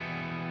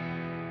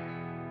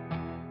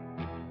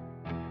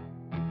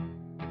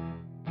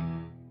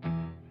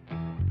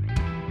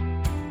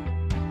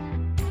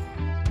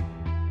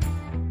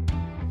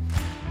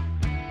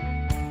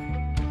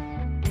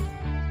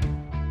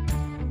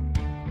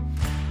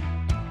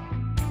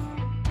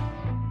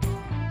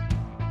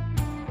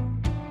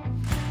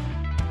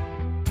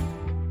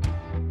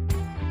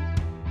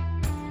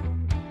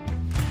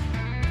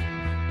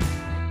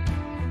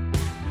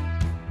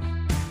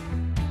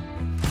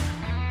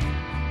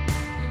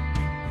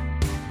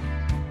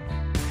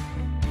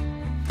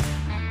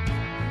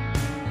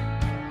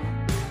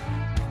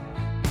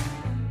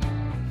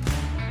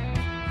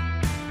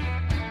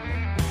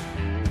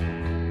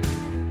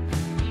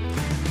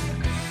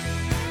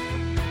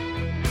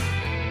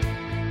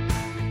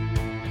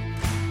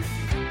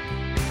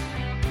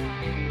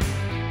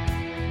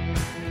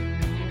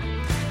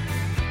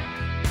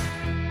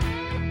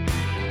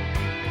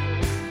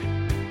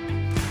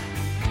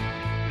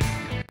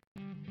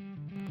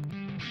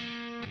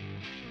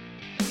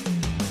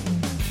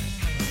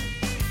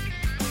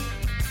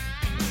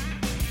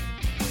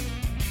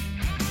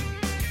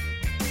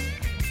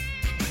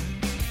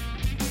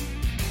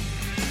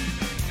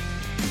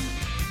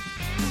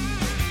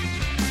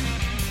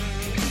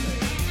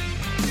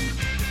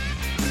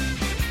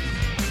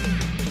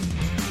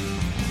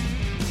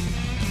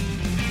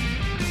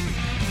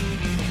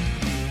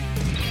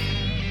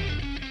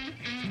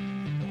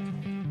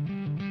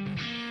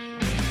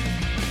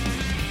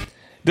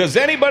Does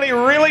anybody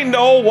really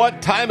know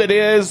what time it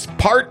is?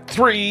 Part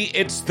 3,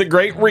 it's the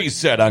Great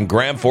Reset on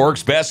Grand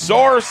Forks' Best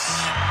Source.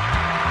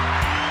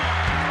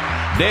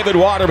 David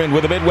Waterman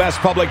with the Midwest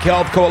Public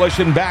Health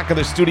Coalition back in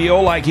the studio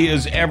like he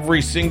is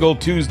every single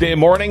Tuesday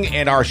morning.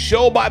 And our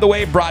show, by the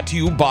way, brought to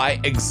you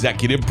by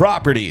Executive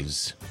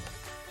Properties.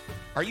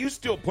 Are you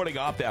still putting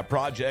off that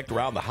project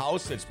around the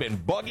house that's been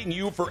bugging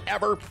you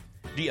forever?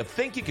 Do you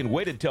think you can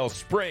wait until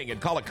spring and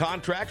call a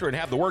contractor and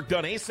have the work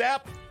done ASAP?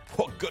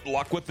 Well, good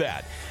luck with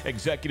that.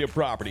 Executive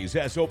Properties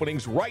has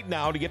openings right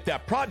now to get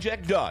that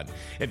project done.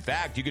 In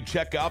fact, you can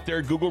check out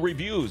their Google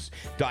reviews.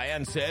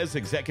 Diane says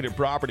Executive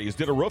Properties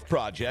did a roof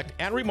project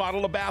and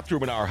remodeled a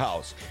bathroom in our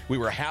house. We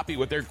were happy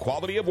with their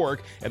quality of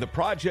work, and the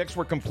projects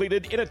were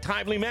completed in a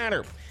timely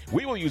manner.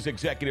 We will use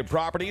Executive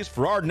Properties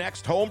for our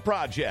next home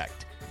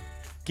project.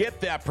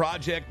 Get that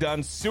project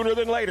done sooner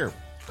than later.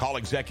 Call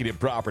Executive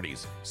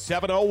Properties,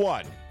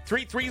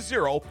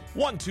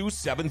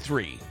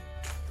 701-330-1273.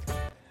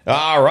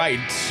 All right.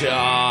 If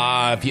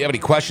you have any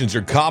questions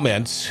or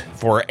comments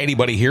for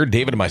anybody here,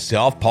 David and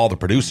myself, Paul the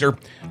producer,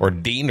 or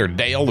Dean or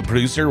Dale the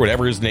producer,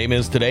 whatever his name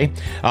is today,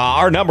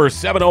 our number is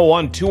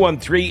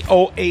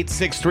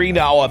 701-213-0863.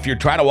 Now, if you're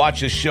trying to watch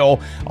this show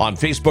on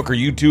Facebook or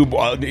YouTube,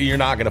 you're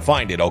not going to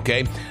find it,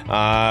 okay?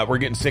 We're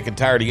getting sick and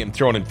tired of getting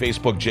thrown in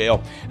Facebook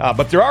jail.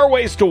 But there are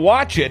ways to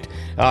watch it.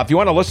 If you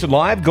want to listen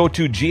live, go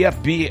to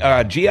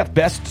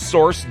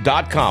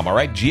gfbestsource.com, all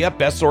right?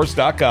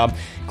 gfbestsource.com.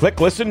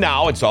 Click listen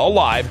now. It's all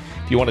live.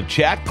 If you want to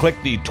chat, click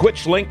the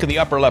Twitch link in the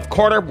upper left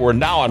corner. We're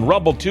now on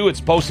Rumble too. It's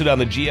posted on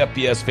the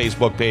GFBS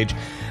Facebook page.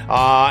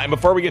 And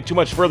before we get too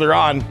much further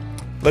on,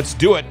 let's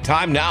do it.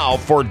 Time now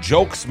for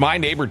Jokes My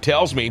Neighbor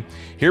Tells Me.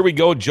 Here we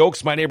go.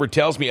 Jokes My Neighbor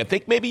Tells Me. I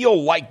think maybe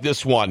you'll like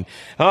this one.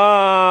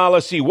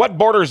 Let's see. What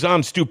borders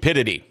on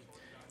stupidity?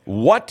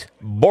 What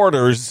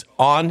borders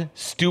on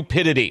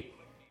stupidity?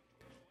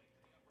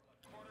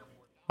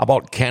 How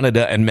about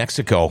Canada and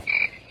Mexico?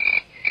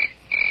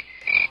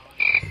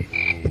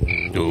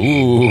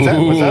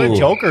 Ooh. Was that a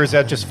joke or is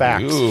that just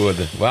facts? Ooh,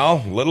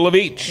 well, a little of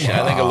each.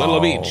 Wow. I think a little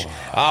of each.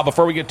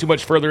 Before we get too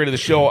much further into the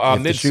show,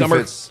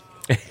 Midsummer.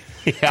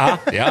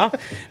 yeah.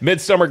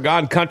 Midsummer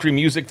Gone Country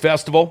Music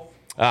Festival,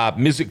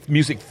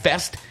 Music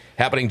Fest,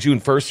 happening June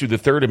 1st through the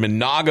 3rd in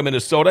Monaga,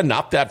 Minnesota,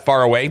 not that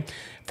far away.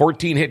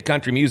 14 hit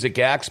country music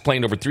acts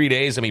playing over 3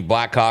 days.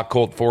 Black Hawk,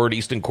 Colt Ford,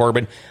 Easton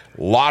Corbin.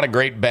 A lot of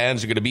great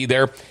bands are going to be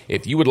there.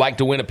 If you would like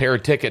to win a pair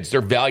of tickets,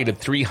 they're valued at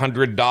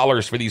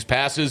 $300 for these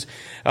passes.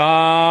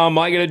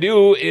 All you got to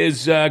do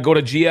is go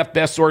to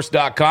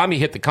gfbestsource.com. You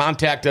hit the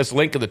contact us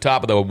link at the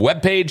top of the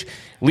webpage.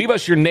 Leave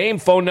us your name,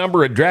 phone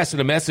number, address,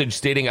 and a message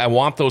stating, I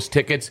want those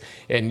tickets,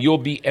 and you'll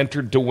be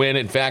entered to win.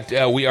 In fact,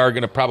 we are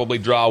going to probably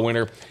draw a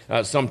winner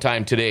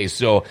sometime today.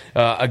 So,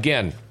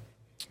 again,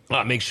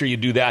 make sure you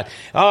do that.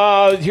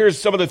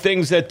 Here's some of the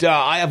things that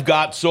I have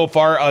got so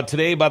far.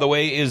 Today, by the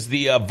way, is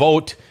the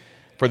vote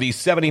for the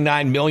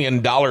 $79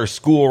 million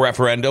school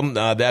referendum.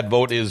 That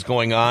vote is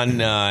going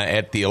on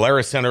at the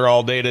Alara Center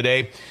all day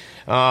today.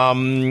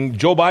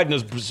 Joe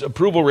Biden's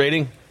approval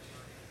rating.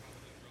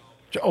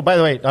 Oh, by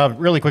the way,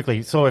 really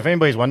quickly, so if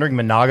anybody's wondering,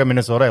 Monaga,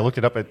 Minnesota, I looked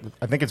it up. I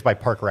think it's by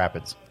Park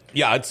Rapids.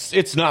 Yeah,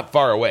 it's not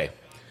far away.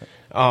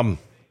 I'll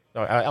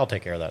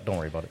take care of that. Don't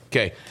worry about it.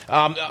 Okay.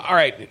 All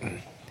right.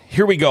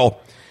 Here we go.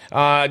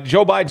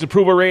 Joe Biden's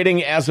approval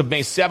rating as of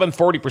May 7th,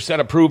 40%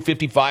 approved,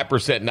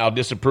 55% now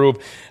disapprove.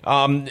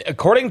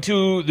 According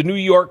to the New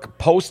York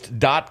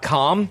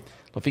Post.com, I don't know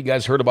if you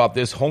guys heard about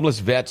this, homeless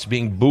vets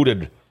being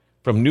booted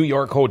from New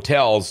York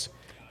hotels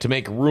to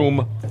make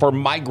room for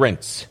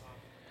migrants.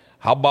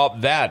 How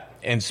about that?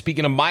 And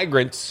speaking of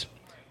migrants,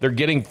 they're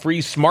getting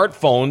free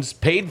smartphones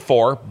paid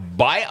for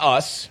by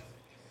us.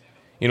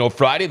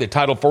 Friday, the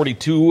Title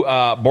 42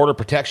 border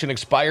protection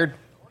expired.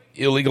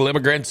 Illegal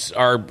immigrants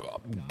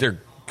they're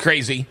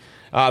crazy.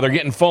 They're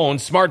getting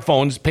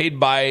smartphones paid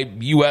by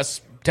U.S.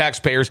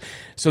 taxpayers,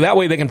 so that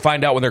way they can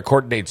find out when their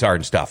court dates are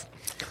and stuff.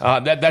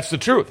 That's the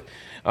truth.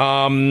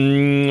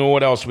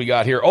 What else we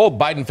got here? Oh,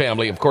 Biden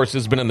family, of course,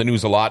 has been in the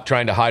news a lot,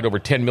 trying to hide over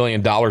 $10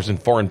 million in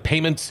foreign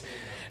payments.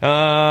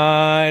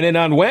 And then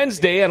on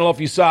Wednesday, I don't know if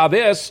you saw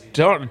this,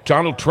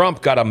 Donald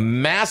Trump got a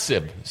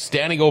massive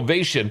standing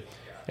ovation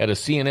at a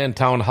CNN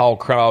town hall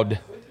crowd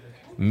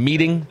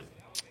meeting.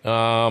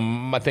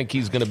 I think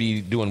he's going to be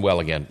doing well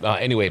again.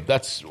 Anyway,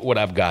 that's what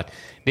I've got.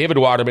 David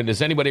Waterman,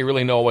 does anybody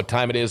really know what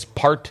time it is?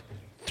 Part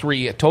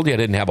 3. I told you I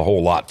didn't have a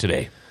whole lot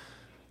today.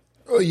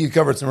 Well, you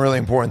covered some really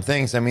important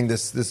things.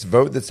 This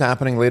vote that's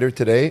happening later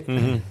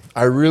today,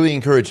 I really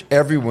encourage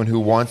everyone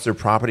who wants their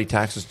property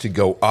taxes to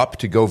go up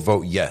to go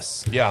vote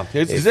yes. Yeah.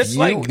 Is this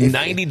like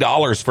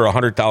 $90 for a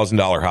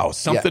 $100,000 house?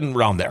 Something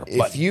around there.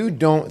 If you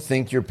don't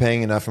think you're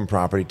paying enough in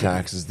property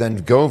taxes, then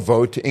go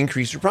vote to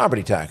increase your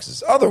property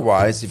taxes.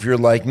 Otherwise, if you're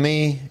like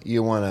me,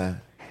 you want to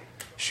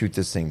shoot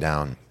this thing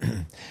down.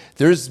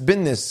 There's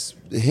been this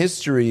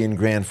history in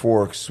Grand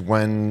Forks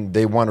when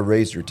they want to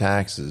raise your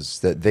taxes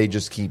that they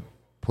just keep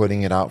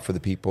putting it out for the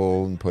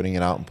people and putting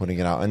it out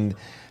and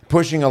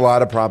pushing a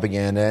lot of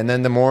propaganda. And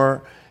then the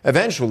more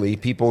eventually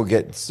people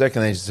get sick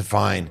and they just say,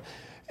 fine.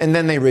 And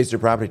then they raise their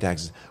property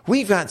taxes.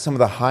 We've got some of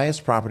the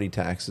highest property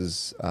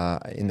taxes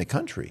in the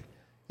country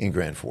in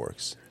Grand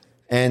Forks.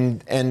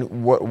 And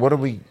what do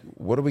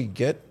we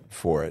get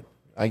for it?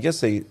 I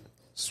guess they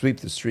sweep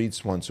the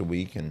streets once a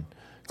week and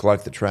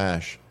collect the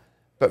trash.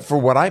 But for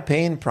what I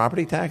pay in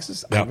property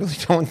taxes, I really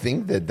don't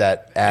think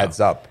that adds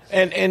up.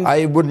 And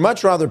I would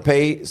much rather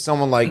pay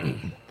someone like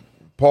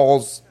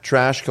Paul's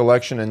trash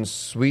collection and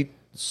street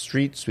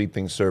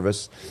sweeping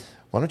service.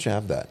 Why don't you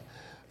have that?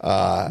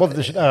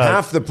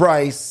 Half the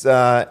price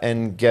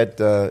and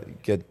get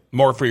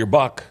more for your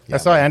buck. I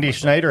saw Andy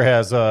Schneider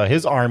has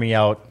his army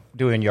out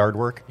doing yard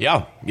work.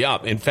 Yeah.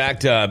 In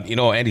fact,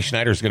 Andy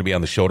Schneider is going to be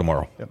on the show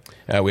tomorrow. Yep.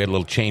 We had a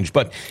little change.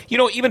 But,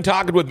 even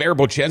talking with Mayor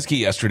Bochenski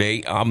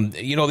yesterday,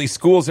 these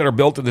schools that are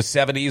built in the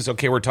 70s,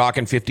 okay, we're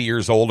talking 50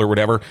 years old or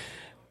whatever,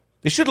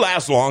 they should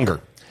last longer.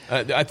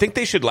 I think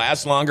they should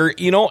last longer,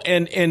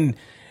 and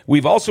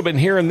we've also been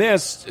hearing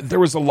this. There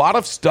was a lot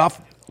of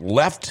stuff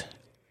left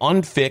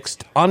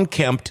unfixed,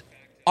 unkempt,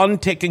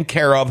 untaken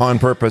care of. On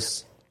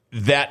purpose.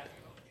 That...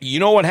 You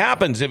know what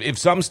happens if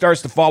something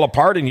starts to fall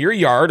apart in your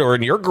yard or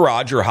in your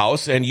garage or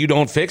house and you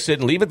don't fix it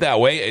and leave it that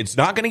way, it's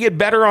not going to get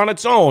better on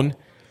its own.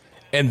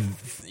 And,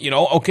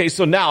 okay,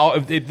 so now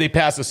if they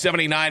pass a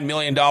 $79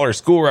 million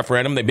school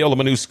referendum, they build them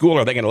a new school,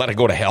 are they going to let it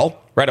go to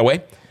hell right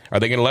away? Are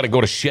they going to let it go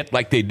to shit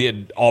like they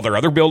did all their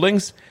other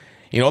buildings?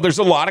 There's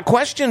a lot of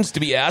questions to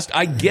be asked.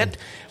 I get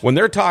when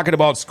they're talking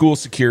about school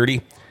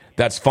security,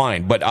 that's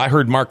fine. But I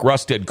heard Mark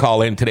Rusted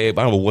call in today. I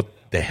don't know what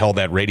the hell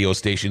that radio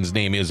station's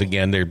name is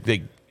again.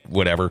 They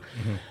whatever,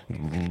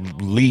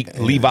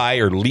 Levi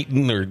or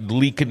Leeton or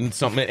Leakin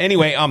something.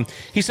 Anyway,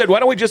 he said, why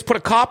don't we just put a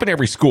cop in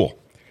every school?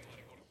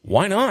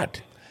 Why not?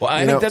 Well,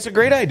 I think that's a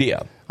great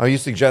idea. Are you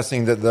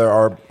suggesting that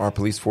our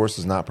police force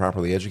is not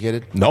properly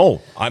educated?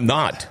 No, I'm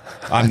not.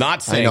 I'm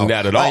not saying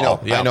that at all.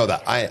 I know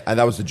that.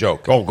 That was a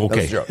joke. Oh, okay. That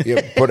was a joke.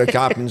 You put a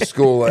cop in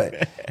school.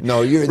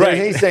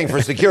 He's saying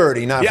for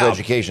security, not for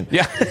education.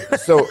 Yeah.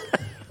 So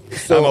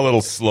I'm a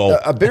little slow.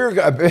 A bigger.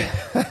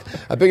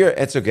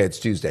 It's okay. It's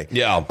Tuesday.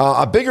 Yeah.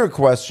 A bigger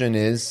question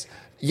is,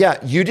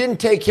 you didn't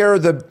take care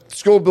of the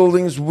school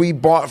buildings we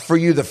bought for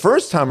you the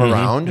first time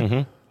around.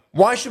 Mm-hmm.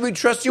 Why should we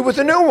trust you with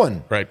a new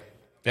one? Right.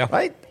 Yeah.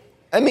 Right.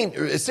 I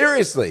mean,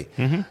 seriously,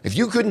 if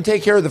you couldn't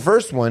take care of the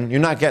first one, you're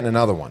not getting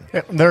another one.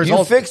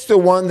 You fix the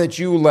one that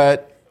you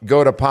let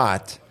go to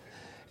pot,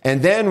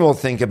 and then we'll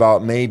think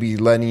about maybe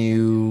letting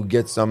you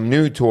get some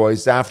new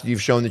toys after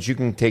you've shown that you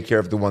can take care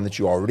of the one that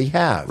you already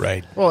have.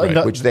 Right.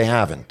 Well, which they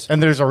haven't.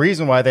 And there's a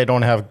reason why they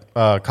don't have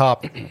a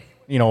cop,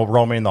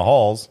 roaming the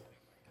halls.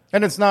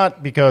 And it's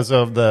not because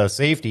of the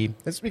safety.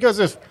 It's because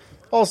if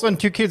all of a sudden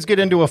two kids get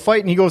into a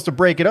fight and he goes to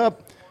break it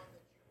up,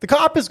 the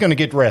cop is going to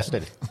get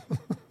arrested.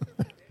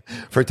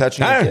 For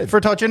touching a kid.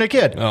 For touching a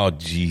kid. Oh,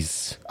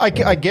 jeez. I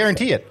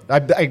guarantee it. I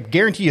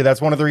guarantee you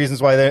that's one of the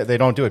reasons why they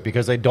don't do it,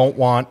 because they don't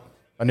want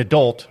an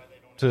adult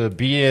to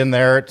be in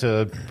there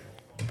to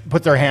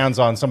put their hands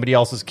on somebody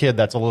else's kid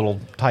that's a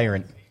little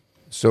tyrant.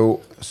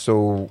 So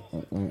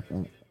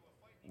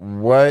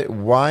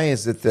why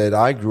is it that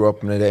I grew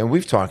up in a day, and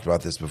we've talked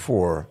about this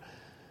before,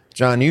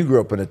 John, you grew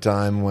up in a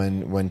time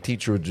when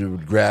teachers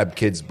would grab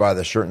kids by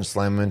the shirt and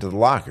slam them into the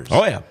lockers.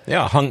 Oh, yeah.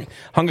 Yeah, hung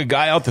a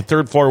guy out the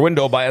third floor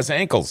window by his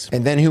ankles.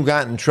 And then who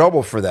got in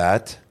trouble for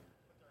that?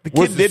 The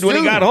kid did when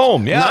he got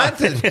home, yeah.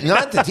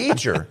 Not the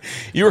teacher.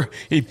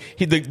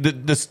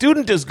 The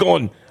student is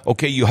going,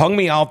 okay, you hung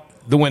me out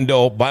the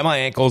window by my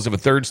ankles of a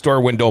third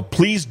story window.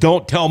 Please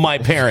don't tell my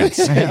parents.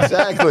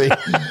 Exactly.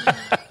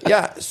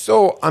 Yeah,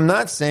 so I'm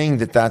not saying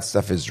that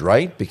stuff is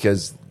right,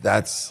 because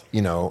that's,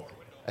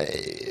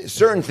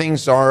 certain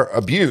things are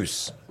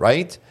abuse,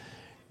 right?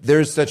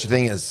 There's such a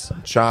thing as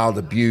child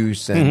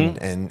abuse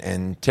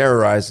and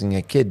terrorizing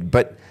a kid,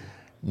 but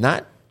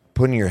not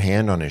putting your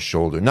hand on his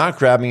shoulder, not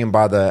grabbing him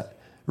by the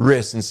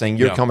wrist and saying,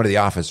 you're coming to the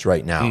office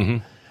right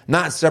now,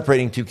 not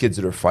separating two kids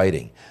that are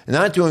fighting, and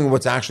not doing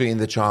what's actually in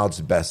the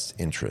child's best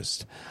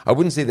interest. I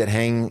wouldn't say that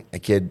hanging a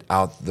kid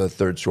out the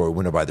third story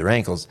window by their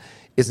ankles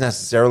is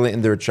necessarily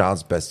in their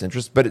child's best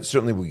interest, but it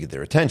certainly will get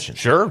their attention.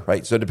 Sure.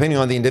 Right? So depending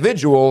on the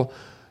individual,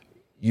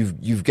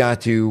 you've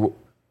got to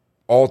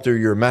alter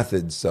your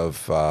methods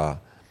of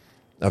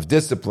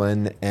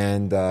discipline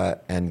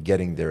and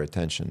getting their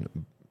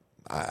attention.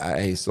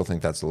 I still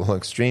think that's a little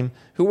extreme.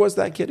 Who was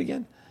that kid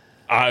again?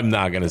 I'm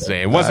not going to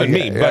say. It wasn't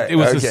me, but it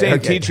was the same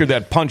teacher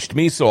that punched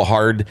me so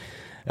hard,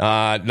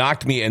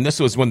 knocked me, and this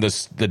was when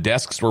the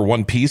desks were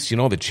one piece,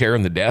 the chair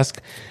and the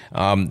desk,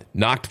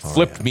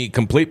 flipped me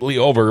completely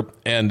over.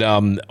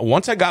 And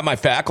once I got my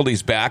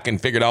faculties back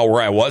and figured out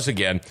where I was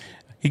again,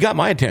 he got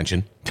my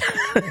attention.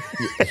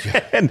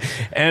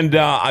 and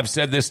I've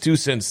said this too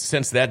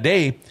since that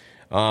day.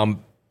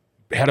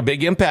 Had a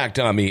big impact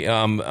on me.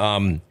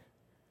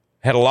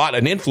 Had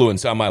an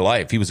influence on my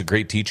life. He was a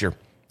great teacher.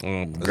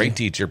 Great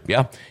teacher.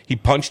 Yeah. He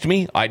punched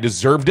me. I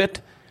deserved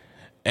it.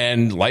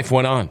 And life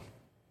went on.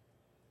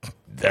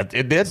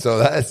 It did.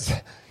 So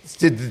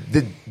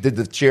Did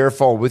the chair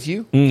fall with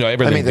you? No,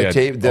 everything I mean, the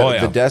did.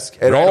 the desk,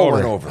 it Right all over.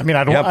 went over. I mean, I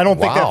Yep. don't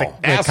think Wow.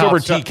 that the Ass cops over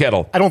tea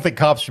kettle. I don't think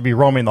cops should be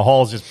roaming the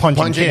halls just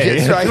punching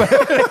kids, kids. right?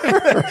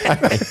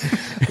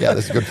 Yeah,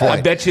 that's a good point.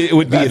 I bet you it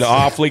would be an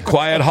awfully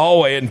quiet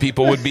hallway, and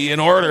people would be in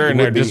order, and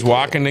they're would be. just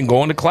walking and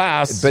going to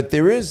class. But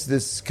there is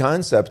this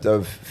concept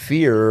of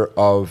fear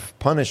of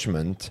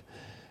punishment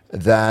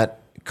that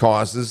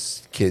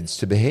causes kids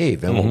to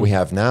behave. And what we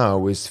have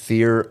now is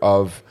fear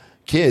of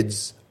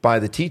kids by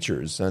the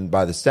teachers and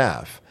by the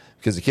staff,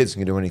 because the kids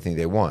can do anything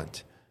they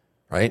want,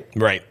 right?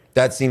 Right.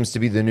 That seems to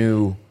be the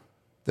new,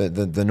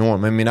 the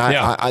norm. I mean,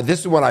 I this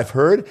is what I've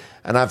heard,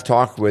 and I've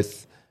talked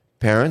with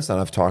parents, and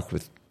I've talked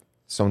with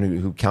someone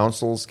who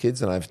counsels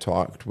kids, and I've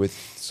talked with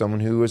someone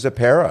who is a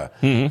para,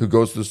 who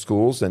goes to the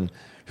schools and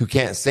who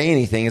can't say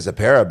anything as a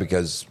para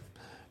because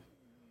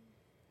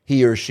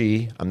he or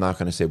she, I'm not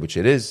going to say which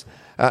it is.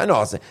 No,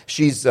 I'll say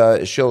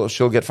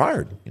she'll get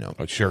fired. You know,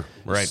 Oh, sure.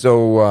 Right.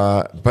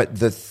 So, but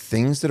the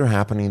things that are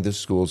happening in the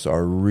schools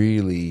are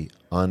really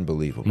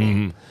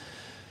unbelievable.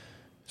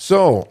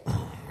 So,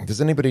 does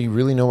anybody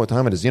really know what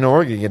time it is? You know,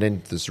 we're going to get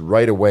into this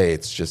right away.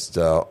 It's just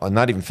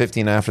not even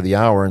 15 after the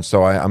hour, and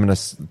so I'm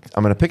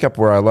gonna pick up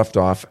where I left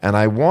off. And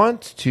I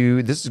want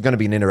to. This is going to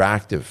be an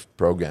interactive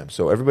program.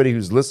 So everybody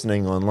who's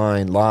listening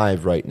online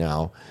live right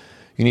now,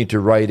 you need to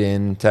write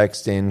in,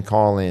 text in,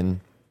 call in,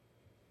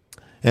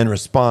 and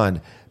respond.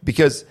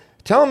 Because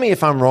tell me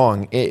if I'm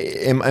wrong.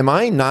 Am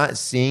I not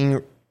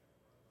seeing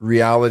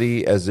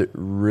reality as it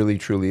really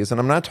truly is?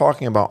 And I'm not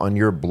talking about on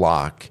your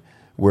block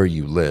where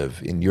you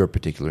live in your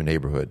particular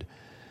neighborhood,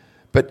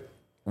 but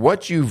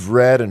what you've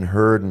read and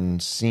heard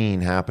and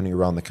seen happening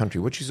around the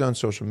country, what you see on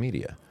social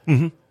media,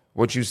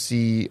 what you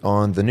see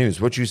on the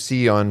news, what you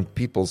see on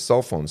people's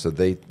cell phones that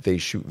they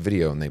shoot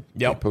video and they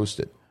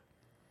post it.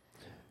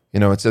 You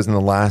know, it says in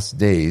the last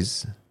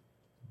days,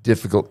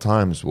 difficult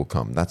times will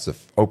come. That's the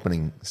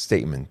opening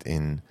statement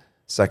in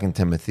 2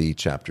 Timothy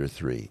chapter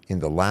 3. In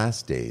the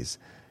last days,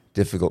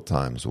 difficult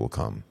times will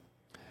come.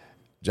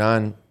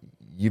 John,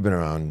 you've been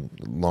around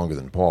longer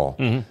than Paul.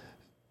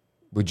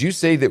 Would you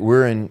say that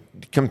we're in,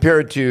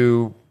 compared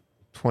to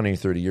 20,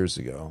 30 years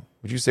ago,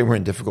 would you say we're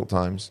in difficult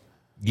times?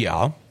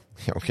 Yeah.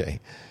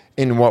 Okay.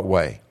 In what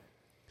way?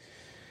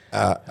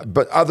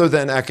 But other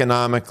than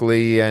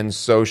economically and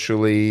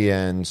socially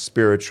and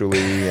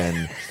spiritually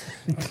and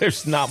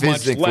There's not much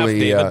left, physically,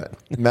 David.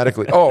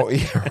 medically. Oh,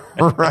 yeah,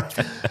 right.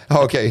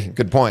 Okay,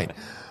 good point.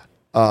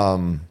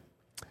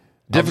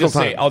 Difficult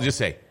time. I'll just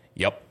say,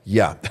 yep.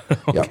 Yeah.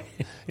 Yeah.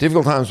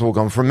 Difficult times will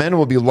come. For men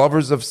will be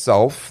lovers of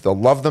self. They'll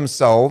love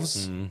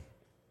themselves.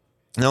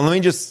 Now, let me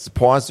just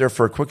pause there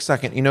for a quick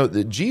second. You know,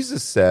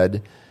 Jesus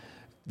said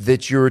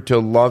that you're to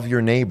love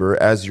your neighbor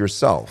as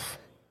yourself.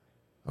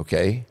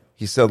 Okay?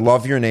 He said,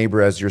 love your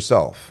neighbor as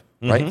yourself.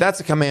 Right? That's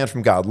a command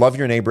from God. Love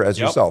your neighbor as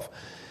yourself.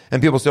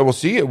 And people say, well,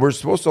 see, we're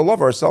supposed to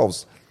love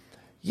ourselves.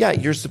 Yeah,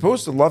 you're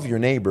supposed to love your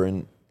neighbor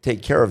and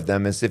take care of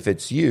them as if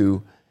it's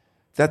you.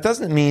 That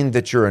doesn't mean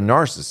that you're a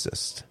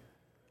narcissist.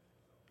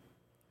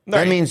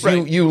 That means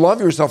you love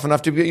yourself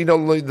enough to be, you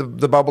know,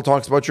 the Bible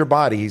talks about your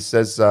body. He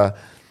says,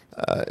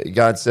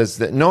 God says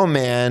that no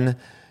man,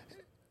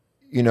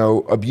 you know,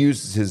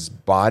 abuses his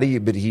body,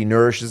 but he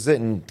nourishes it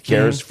and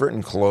cares for it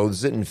and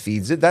clothes it and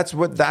feeds it. That's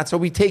how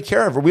we take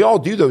care of it. We all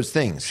do those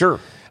things. Sure.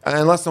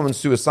 Unless someone's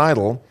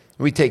suicidal,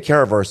 we take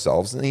care of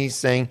ourselves. And he's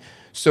saying,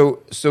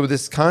 so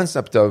this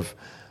concept of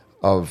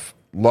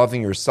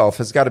loving yourself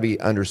has got to be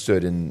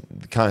understood in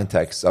the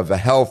context of a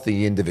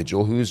healthy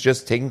individual who's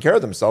just taking care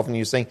of themselves. And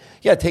you're saying,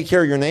 yeah, take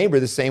care of your neighbor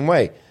the same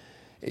way.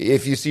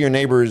 If you see your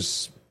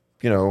neighbors,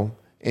 you know,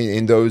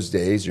 in those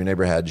days, your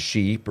neighbor had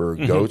sheep or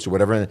goats or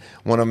whatever, and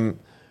one of them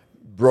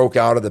broke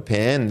out of the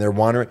pen and they're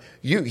wandering.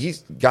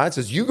 God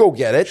says, you go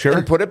get it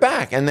and put it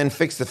back and then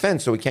fix the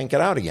fence so he can't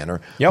get out again,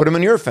 or put him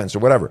in your fence or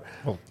whatever.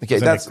 Well, okay,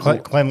 that's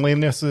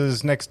cleanliness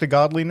is next to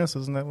godliness.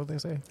 Isn't that what they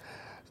say?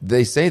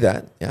 They say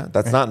that. Yeah,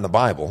 that's not in the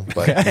Bible,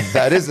 but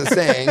that is a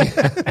saying.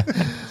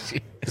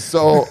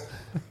 So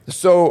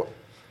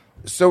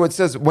it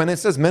says, when it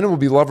says men will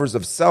be lovers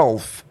of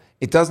self,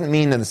 it doesn't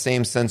mean in the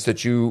same sense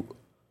that you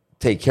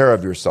take care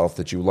of yourself,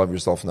 that you love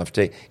yourself enough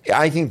to take.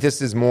 I think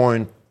this is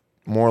more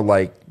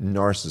like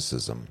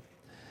narcissism.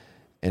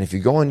 And if you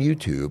go on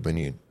YouTube and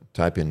you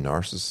type in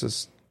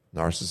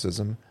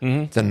narcissism,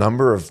 the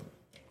number of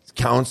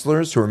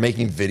counselors who are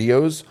making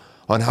videos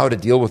on how to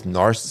deal with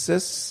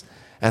narcissists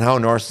and how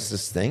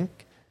narcissists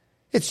think,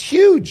 it's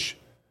huge.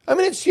 I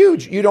mean, it's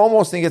huge. You'd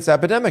almost think it's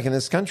epidemic in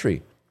this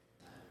country.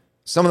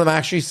 Some of them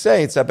actually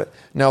say it's epidemic.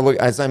 Now, look,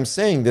 as I'm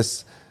saying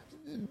this,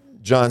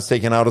 John's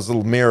taking out his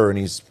little mirror and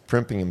he's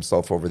primping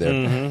himself over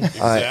there.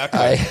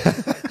 Exactly.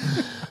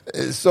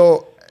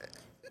 So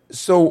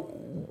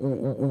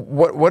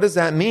what does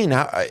that mean?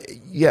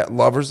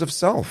 Lovers of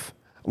self,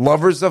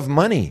 lovers of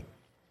money.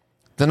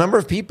 The number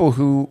of people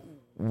who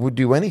would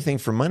do anything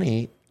for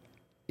money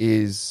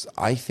is,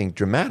 I think,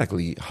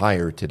 dramatically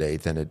higher today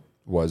than it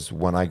was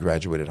when I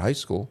graduated high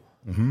school.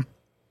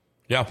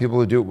 Yeah. People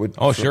who do it would.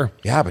 Oh, sure.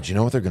 Yeah, but you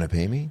know what they're going to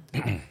pay me?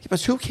 Yeah,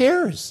 but who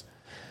cares?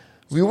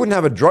 We wouldn't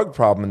have a drug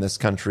problem in this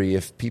country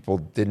if people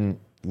didn't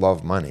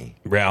love money,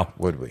 Yeah.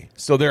 would we?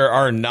 So there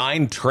are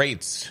 9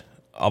 traits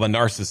of a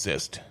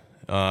narcissist: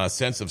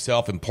 sense of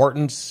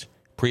self-importance,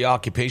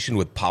 preoccupation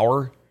with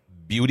power,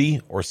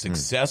 beauty or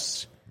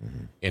success,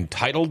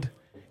 entitled,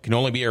 can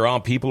only be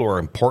around people who are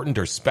important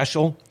or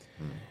special,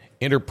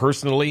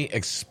 interpersonally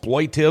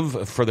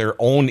exploitive for their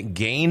own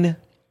gain,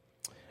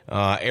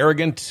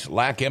 arrogant,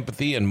 lack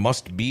empathy, and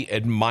must be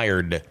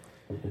admired.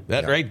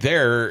 That right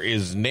there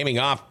is naming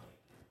off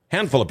a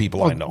handful of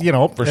people I know. You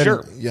know, for and-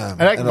 sure. Yeah,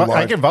 And I, and a I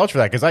lot- can vouch for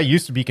that because I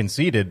used to be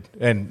conceited,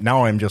 and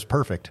now I'm just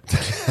perfect.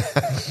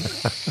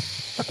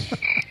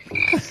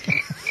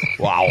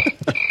 Wow.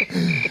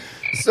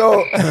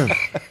 So,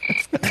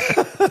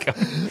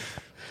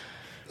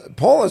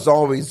 Paul is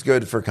always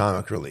good for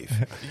comic relief.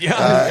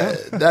 Yeah.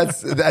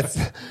 That's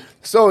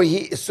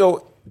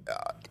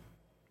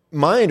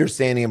my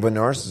understanding of a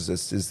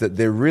narcissist is that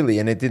they're really,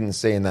 and it didn't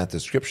say in that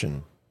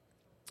description,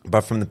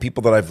 but from the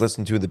people that I've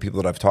listened to, the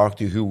people that I've talked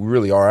to who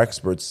really are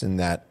experts in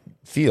that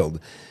field,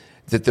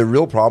 that the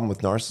real problem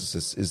with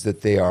narcissists is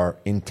that they are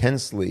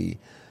intensely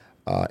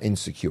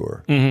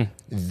insecure.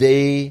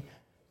 They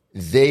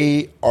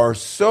are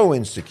so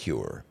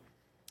insecure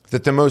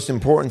that the most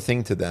important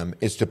thing to them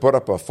is to put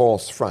up a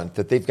false front,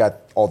 that they've got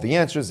all the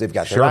answers, they've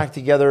got their act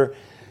together,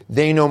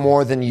 they know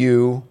more than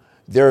you,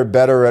 they're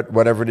better at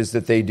whatever it is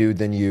that they do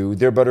than you,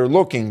 they're better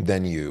looking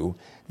than you,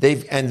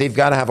 they've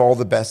got to have all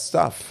the best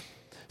stuff.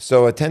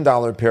 So a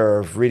 $10 pair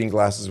of reading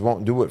glasses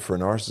won't do it for a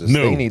narcissist.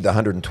 No. They need the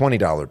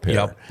 $120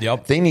 pair.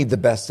 Yep. They need the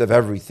best of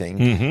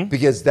everything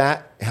because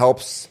that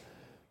helps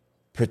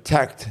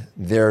protect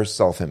their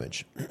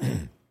self-image.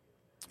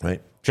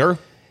 Right? Sure.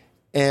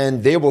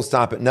 And they will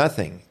stop at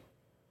nothing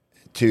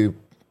to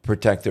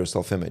protect their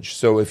self-image.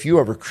 So if you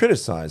ever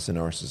criticize a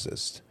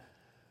narcissist,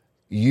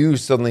 you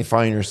suddenly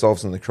find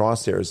yourselves in the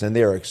crosshairs, and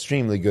they are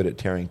extremely good at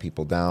tearing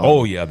people down.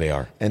 Oh, yeah, they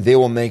are. And they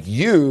will make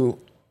you,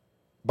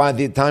 by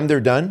the time they're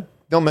done,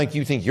 they'll make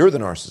you think you're the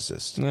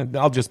narcissist.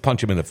 I'll just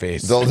punch him in the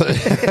face. They'll-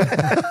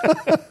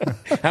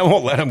 I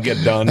won't let him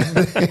get done.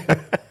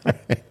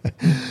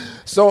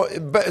 So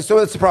that's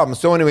the problem.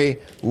 So anyway,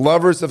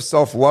 lovers of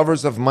self,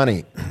 lovers of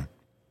money,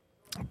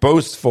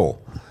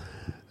 boastful,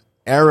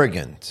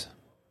 arrogant,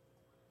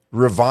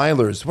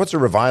 revilers. What's a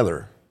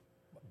reviler?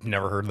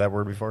 Never heard that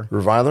word before.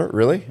 Reviler?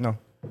 Really? No.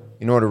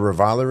 You know what a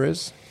reviler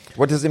is?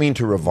 What does it mean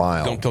to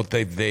revile? Don't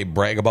they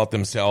brag about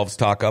themselves,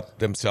 talk up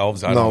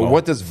themselves? I don't No, know.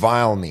 what does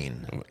vile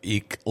mean?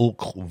 Eek,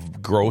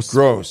 gross.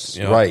 Gross,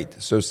 Yeah. right.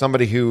 So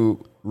somebody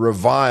who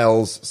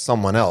reviles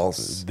someone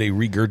else. They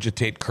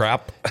regurgitate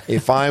crap.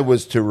 If I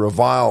was to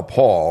revile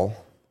Paul,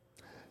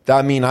 that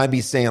would mean I'd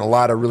be saying a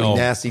lot of really Oh.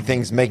 nasty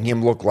things, making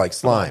him look like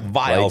slime.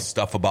 Vile right?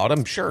 stuff about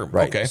him. Sure.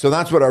 Right. Okay. So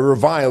that's what a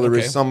reviler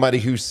Okay. is, somebody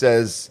who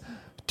says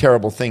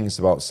terrible things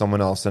about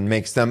someone else and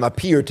makes them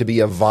appear to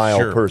be a vile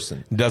Sure.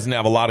 person. Doesn't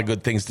have a lot of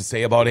good things to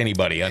say about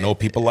anybody. I know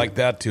people like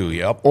that too.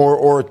 Yep.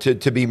 Or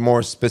to be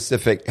more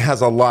specific, has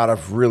a lot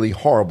of really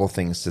horrible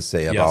things to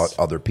say about Yes.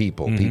 other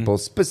people, people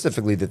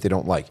specifically that they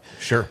don't like.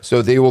 Sure.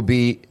 So they will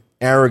be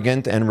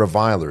arrogant and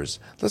revilers.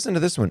 Listen to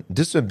this one.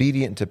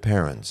 Disobedient to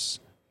parents.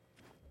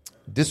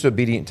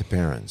 Disobedient to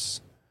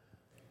parents.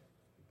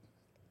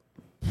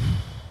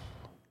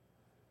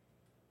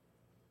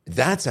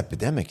 That's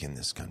epidemic in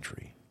this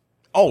country.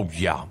 Oh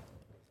yeah.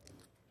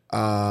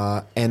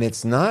 And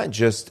it's not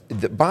just,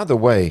 by the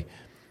way,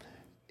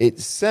 it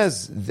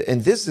says,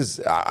 and this is,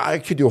 I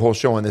could do a whole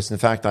show on this. In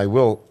fact, I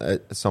will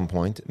at some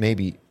point,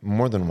 maybe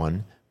more than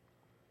one.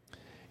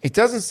 It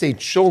doesn't say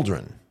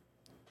children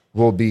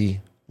will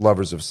be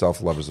lovers of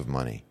self, lovers of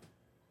money.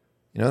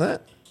 You know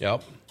that?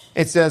 Yep.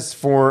 It says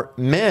for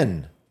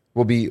men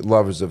will be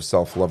lovers of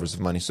self, lovers of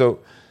money. So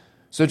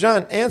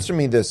John, answer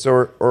me this,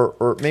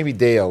 or maybe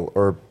Dale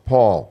or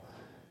Paul.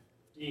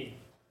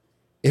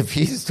 If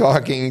he's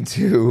talking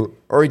to,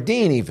 or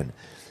Dean even,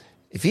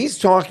 if he's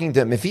talking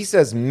to him, if he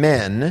says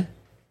men,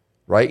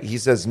 right? He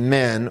says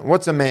men.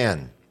 What's a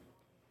man?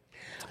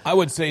 I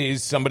would say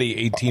he's somebody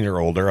 18 or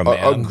older, a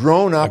man. A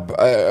grown up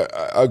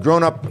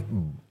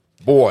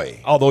boy.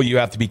 Although you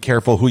have to be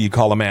careful who you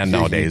call a man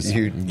nowadays.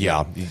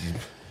 yeah.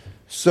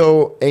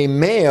 So a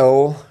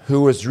male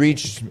who has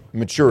reached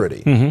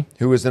maturity,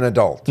 who is an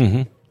adult,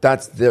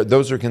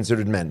 those are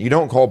considered men. You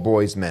don't call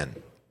boys men.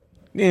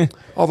 Yeah.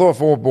 Although if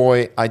a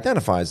boy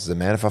identifies as a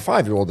man, if a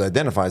 5-year-old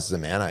identifies as a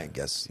man, I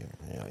guess.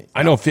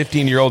 I know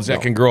 15-year-olds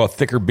that can grow a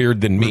thicker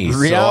beard than me.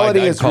 Reality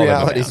so I'd is call it a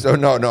reality. man. So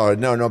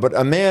no. But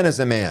a man is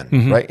a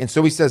man, right? And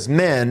so he says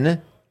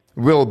men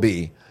will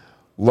be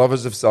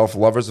lovers of self,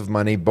 lovers of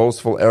money,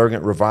 boastful,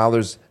 arrogant,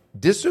 revilers,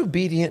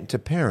 disobedient to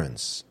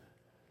parents.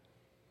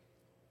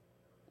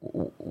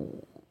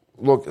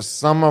 Look,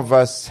 some of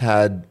us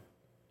had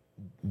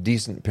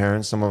decent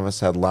parents. Some of us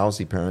had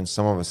lousy parents.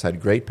 Some of us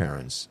had great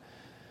parents.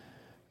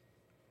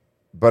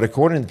 But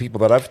according to the people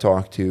that I've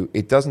talked to,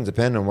 it doesn't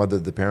depend on whether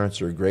the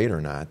parents are great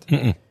or not.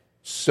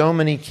 So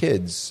many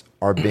kids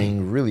are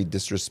being really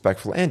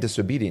disrespectful and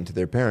disobedient to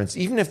their parents,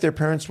 even if their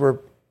parents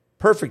were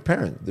perfect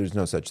parents. There's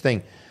no such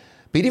thing.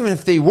 But even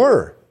if they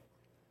were,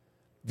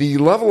 the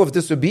level of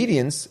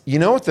disobedience, you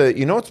know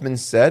what's been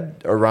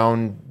said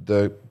around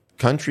the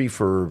country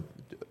for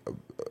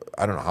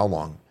I don't know how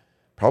long,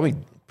 probably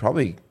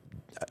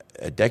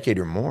a decade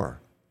or more,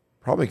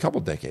 probably a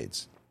couple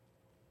decades.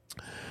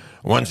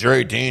 Once you're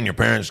 18, your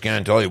parents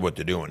can't tell you what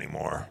to do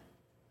anymore.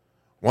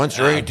 Once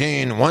you're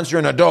 18, once you're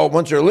an adult,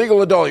 once you're a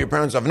legal adult, your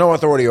parents have no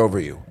authority over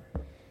you.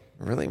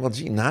 Really? Well,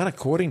 gee, not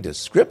according to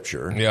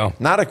Scripture. Yeah.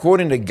 Not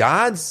according to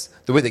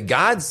the way that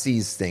God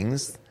sees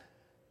things.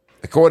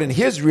 According to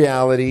his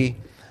reality,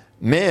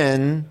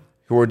 men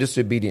who are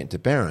disobedient to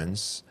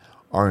parents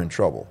are in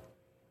trouble.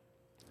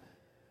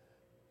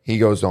 He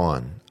goes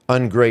on,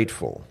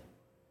 ungrateful,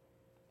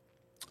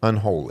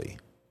 unholy,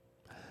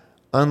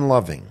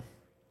 unloving.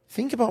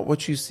 Think about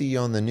what you see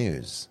on the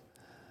news.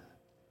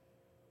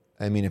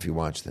 I mean, if you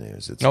watch the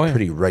news, it's a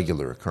pretty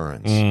regular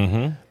occurrence.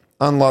 Mm-hmm.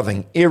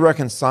 Unloving,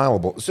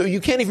 irreconcilable. So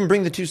you can't even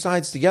bring the two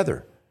sides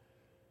together.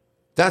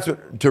 That's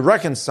what, to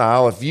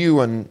reconcile, if you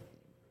and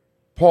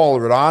Paul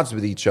are at odds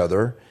with each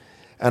other,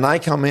 and I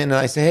come in and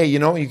I say, hey,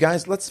 you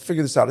guys, let's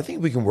figure this out. I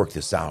think we can work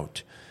this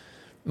out.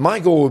 My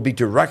goal would be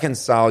to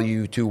reconcile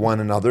you to one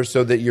another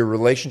so that your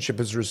relationship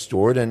is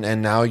restored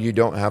and now you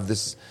don't have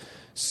this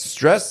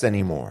stress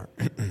anymore.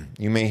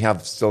 You may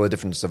have still a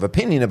difference of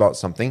opinion about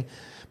something,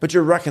 but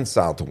you're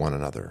reconciled to one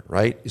another,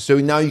 right? So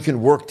now you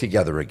can work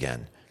together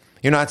again.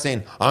 You're not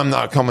saying, I'm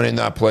not coming in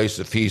that place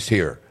if he's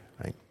here,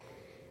 right?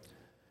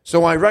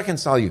 So I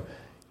reconcile you.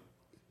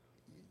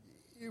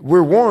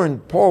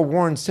 Paul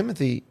warns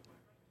Timothy,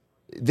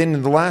 then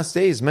in the last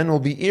days, men will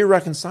be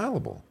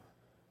irreconcilable.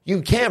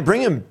 You can't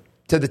bring them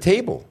to the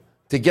table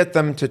to get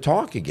them to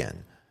talk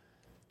again.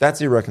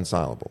 That's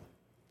irreconcilable.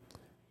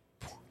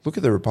 Look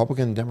at the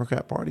Republican and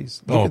Democrat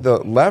parties. Look at the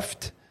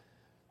left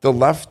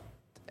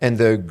and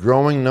the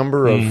growing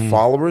number of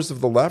followers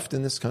of the left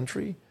in this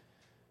country.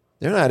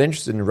 They're not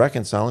interested in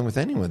reconciling with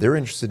anyone. They're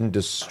interested in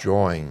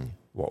destroying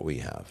what we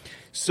have.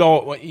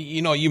 So,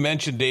 you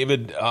mentioned,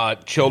 David,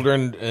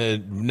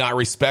 children not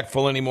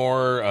respectful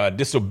anmore,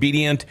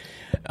 disobedient.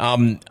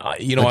 Adults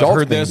I've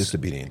heard this.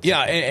 Disobedient.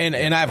 Yeah,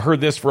 and I've heard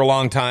this for a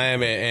long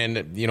time.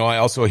 And I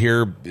also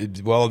hear,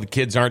 well, the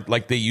kids aren't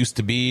like they used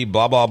to be,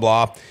 blah, blah,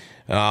 blah.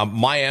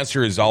 My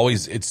answer is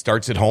always, it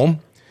starts at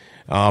home.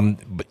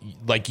 But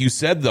like you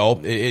said,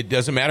 though, it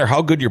doesn't matter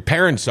how good your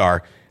parents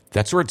are.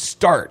 That's where it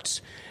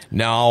starts.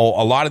 Now,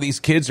 a lot of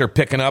these kids are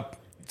picking up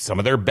some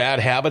of their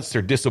bad habits,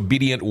 their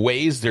disobedient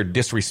ways, their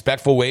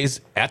disrespectful ways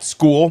at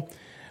school,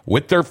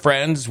 with their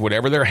friends,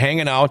 whatever they're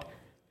hanging out,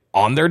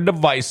 on their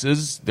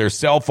devices, their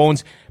cell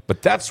phones.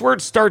 But that's where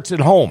it starts at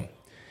home.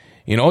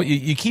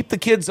 You keep the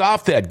kids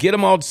off that. Get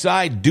them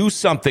outside. Do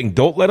something.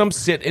 Don't let them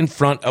sit in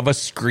front of a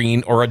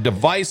screen or a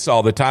device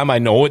all the time. I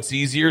know it's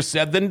easier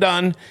said than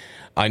done.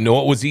 I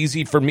know it was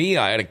easy for me.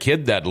 I had a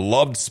kid that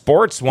loved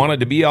sports,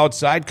 wanted to be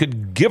outside,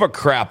 could give a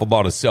crap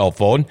about a cell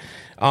phone.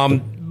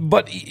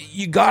 But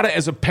you gotta,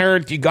 as a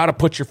parent, you gotta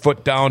put your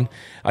foot down.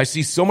 I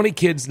see so many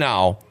kids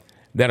now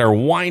that are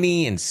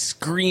whiny and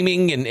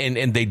screaming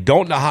and they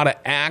don't know how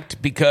to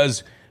act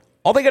because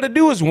all they gotta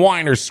do is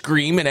whine or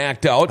scream and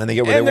act out, and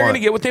they're gonna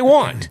get what they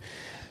want.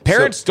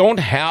 Parents don't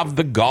have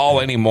the gall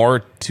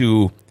anymore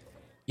to,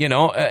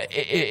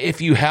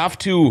 if you have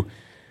to.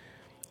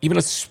 Even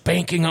a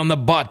spanking on the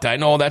butt. I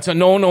know that's a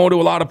no-no to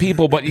a lot of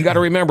people, but you got to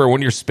remember, when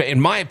you're,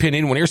 in my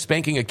opinion, when you're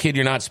spanking a kid,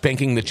 you're not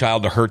spanking the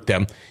child to hurt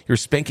them. You're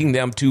spanking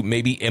them to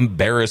maybe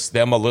embarrass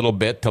them a little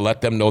bit, to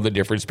let them know the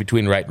difference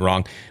between right and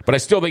wrong. But I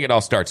still think it all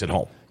starts at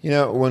home.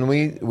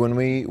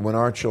 When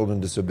our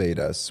children disobeyed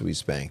us, we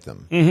spanked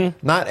them.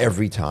 Mm-hmm. Not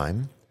every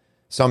time.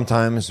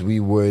 Sometimes we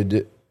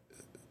would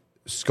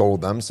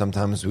scold them.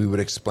 Sometimes we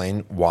would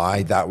explain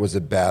why that was a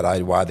bad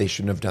idea, why they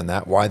shouldn't have done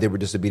that, why they were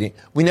disobedient.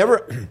 We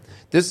never,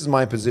 this is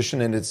my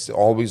position, and it's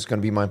always going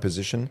to be my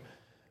position.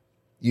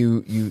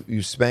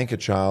 You spank a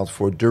child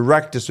for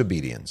direct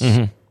disobedience.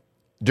 Mm-hmm.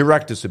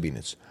 Direct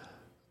disobedience.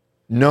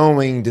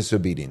 Knowing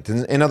disobedience.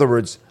 In other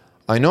words,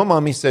 I know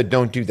mommy said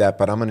don't do that,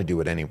 but I'm going to do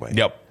it anyway.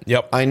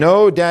 Yep. I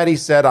know daddy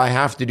said I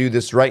have to do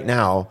this right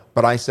now,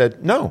 but I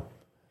said no.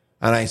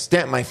 And I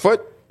stamped my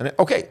foot, and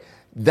okay,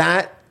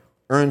 that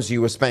earns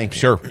you a spanking.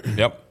 Sure.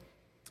 Yep.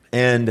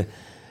 And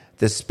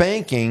the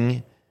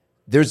spanking,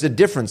 there's a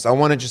difference. I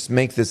want to just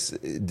make this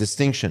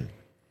distinction.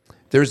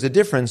 There's a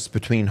difference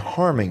between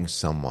harming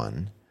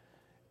someone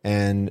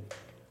and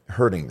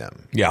hurting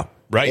them. Yeah,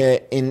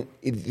 right. In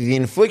the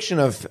infliction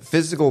of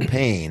physical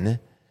pain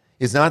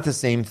is not the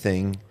same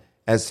thing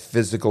as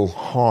physical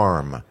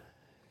harm.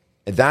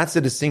 That's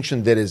a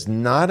distinction that is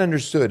not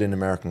understood in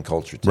American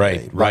culture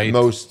today. Right.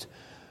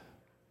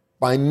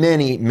 By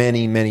many,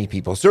 many, many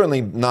people.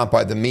 Certainly not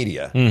by the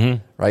media,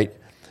 right?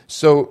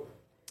 So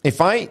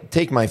if I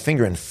take my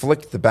finger and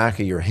flick the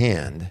back of your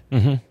hand,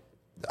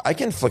 I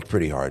can flick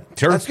pretty hard.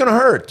 Sure. That's going to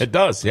hurt. It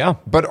does, yeah.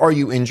 But are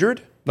you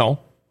injured? No.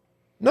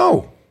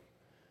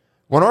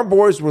 When our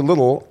boys were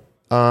little,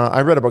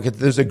 I read about it.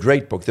 There's a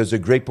great book. There's a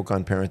great book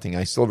on parenting.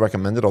 I still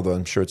recommend it, although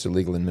I'm sure it's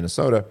illegal in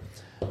Minnesota.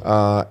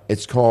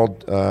 It's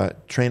called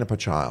Train Up a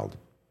Child.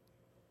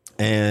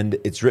 And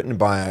it's written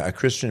by a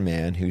Christian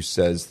man who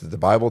says that the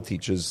Bible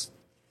teaches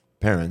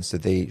parents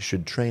that they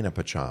should train up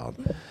a child.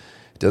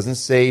 It doesn't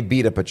say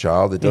beat up a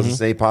child. It doesn't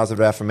say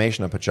positive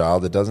affirmation up a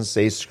child. It doesn't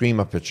say scream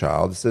up a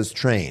child. It says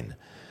train.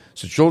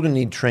 So children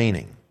need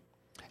training.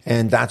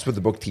 And that's what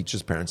the book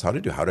teaches parents how to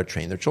do, how to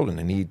train their children.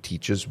 And he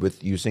teaches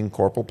with using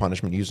corporal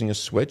punishment, using a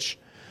switch.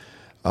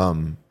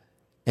 And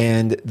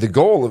the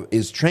goal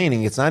is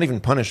training. It's not even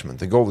punishment.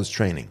 The goal is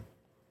training.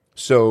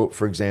 So,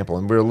 for example,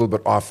 and we're a little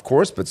bit off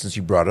course, but since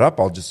you brought it up,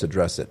 I'll just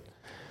address it.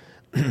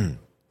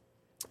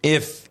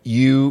 If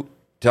you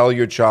tell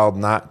your child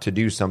not to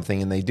do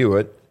something and they do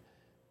it,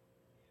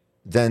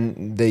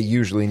 then they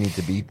usually need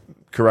to be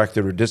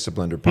corrected or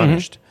disciplined or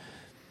punished.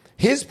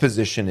 His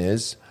position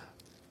is,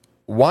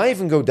 why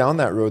even go down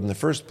that road in the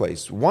first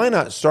place? Why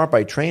not start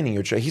by training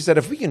your child? He said,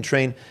 if we can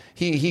train,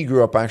 he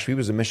grew up, actually, he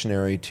was a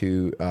missionary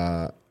to,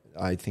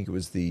 I think it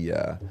was the,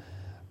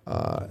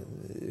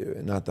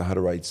 not the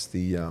Hutterites,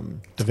 the...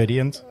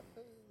 Davidians?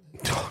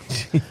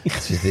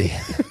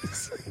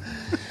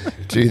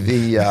 to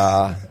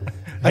the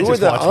who were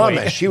the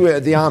Amish? He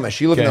was the Amish.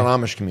 He lived in an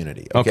Amish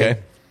community. Okay.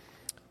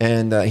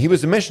 And he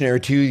was a missionary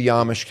to the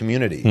Amish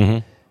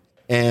community.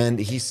 And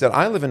he said,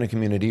 I live in a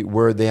community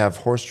where they have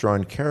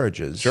horse-drawn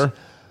carriages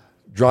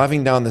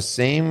driving down the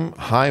same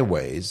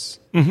highways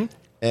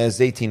as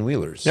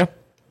 18-wheelers. Yeah.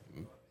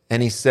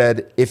 And he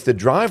said, if the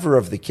driver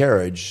of the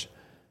carriage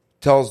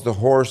tells the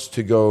horse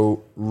to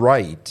go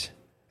right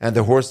and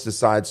the horse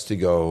decides to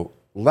go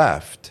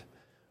left,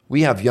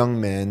 we have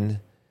young men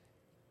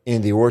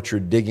in the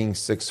orchard digging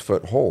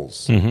 6-foot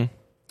holes. He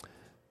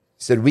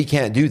said, we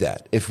can't do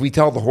that. If we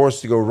tell the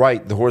horse to go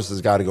right, the horse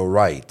has got to go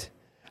right.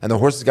 And the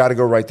horse has got to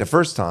go right the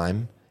first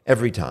time,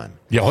 every time.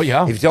 Oh,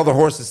 yeah. If you tell the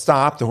horse to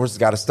stop, the horse has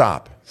got to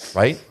stop,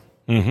 right?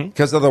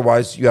 Because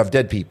otherwise you have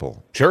dead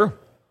people. Sure.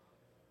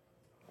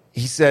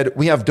 He said,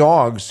 we have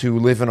dogs who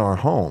live in our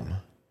home.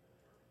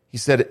 He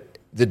said,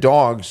 the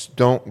dogs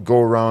don't go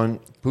around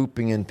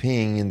pooping and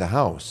peeing in the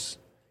house.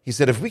 He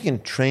said, if we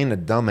can train a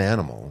dumb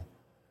animal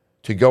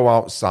to go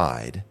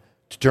outside,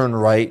 to turn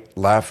right,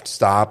 left,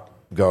 stop,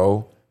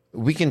 go,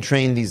 we can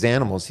train these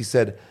animals. He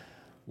said,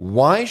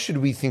 why should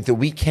we think that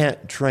we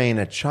can't train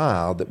a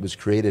child that was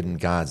created in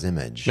God's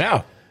image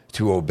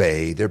to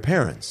obey their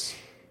parents?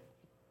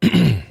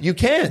 You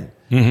can.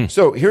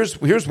 So here's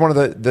one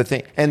of the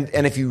things.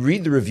 And if you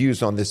read the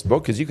reviews on this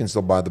book, because you can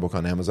still buy the book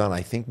on Amazon.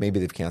 I think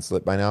maybe they've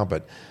canceled it by now,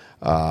 but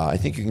I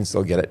think you can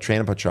still get it. Train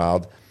Up a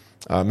Child.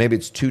 Maybe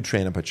it's To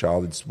Train Up a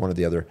Child. It's one or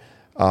the other.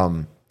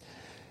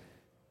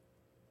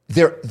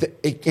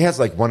 It has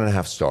like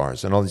 1.5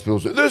 stars, and all these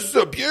people say, this is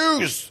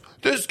abuse.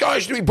 This guy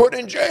should be put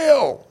in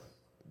jail.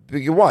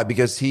 Why?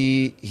 Because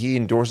he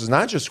endorses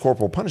not just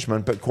corporal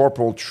punishment, but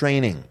corporal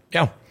training.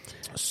 Yeah.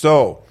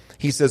 So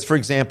he says, for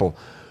example,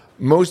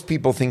 most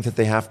people think that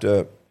they have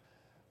to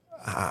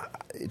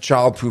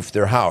child-proof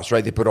their house,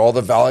 right? They put all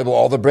the valuable,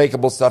 all the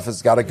breakable stuff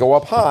has got to go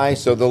up high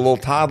so the little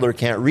toddler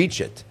can't reach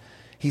it.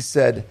 He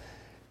said,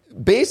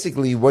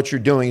 basically what you're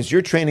doing is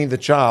you're training the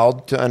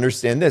child to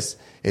understand this.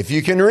 If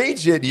you can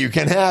reach it, you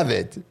can have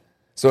it.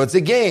 So it's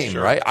a game,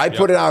 right? I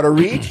put it out of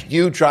reach,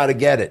 you try to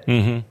get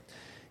it.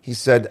 He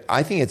said,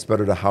 I think it's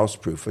better to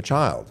house-proof a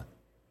child.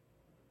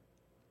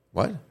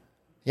 What?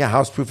 Yeah,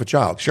 house-proof a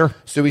child. Sure.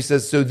 So he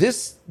says, so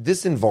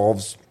this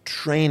involves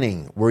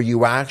training where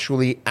you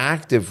actually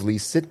actively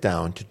sit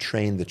down to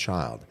train the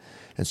child.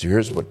 And so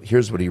here's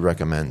what he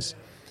recommends.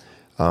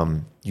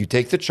 You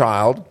take the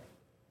child,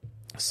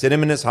 sit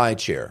him in his high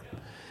chair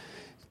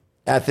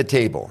at the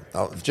table.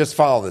 Just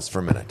follow this for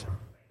a minute.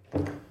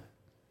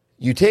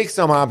 You take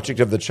some object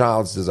of the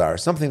child's desire,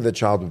 something the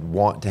child would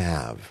want to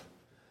have,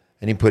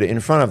 and you put it in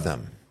front of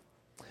them.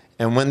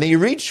 And when they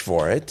reach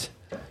for it,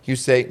 you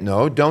say,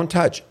 no, don't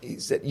touch. He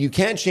said, you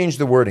can't change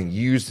the wording.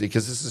 You use it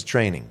because this is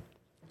training.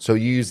 So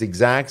you use the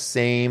exact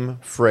same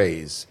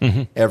phrase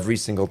every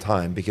single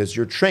time because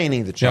you're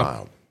training the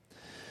child.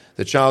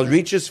 The child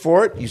reaches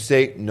for it. You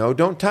say, no,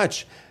 don't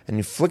touch. And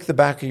you flick the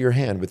back of your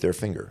hand with their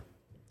finger,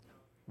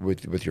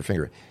 with your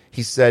finger.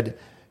 He said,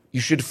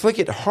 you should flick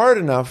it hard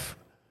enough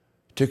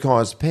to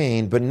cause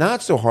pain, but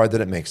not so hard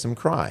that it makes them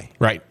cry.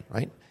 Right.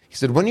 He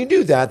said, when you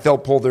do that, they'll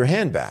pull their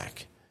hand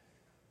back.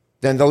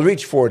 Then they'll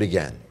reach for it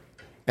again.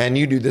 And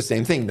you do the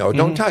same thing. No,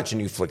 don't touch.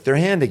 And you flick their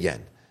hand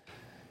again.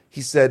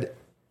 He said,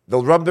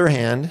 they'll rub their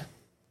hand.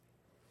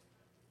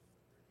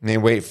 And they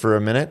wait for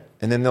a minute.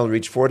 And then they'll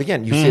reach for it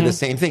again. You say the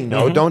same thing.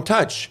 No, don't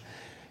touch.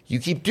 You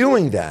keep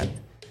doing that.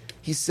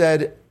 He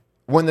said,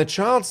 when the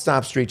child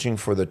stops reaching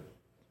for the,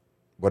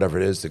 whatever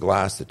it is, the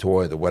glass, the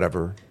toy, the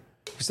whatever,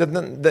 he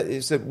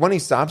said, when he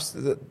stops,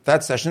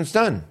 that session's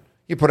done.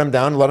 You put him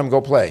down and let him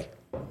go play.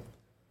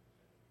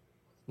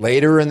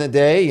 Later in the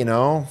day,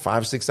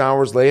 5-6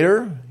 hours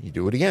later, you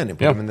do it again and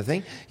put him in the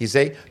thing. You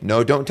say,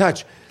 no, don't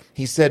touch.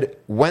 He said,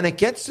 when it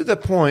gets to the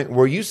point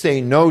where you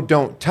say, no,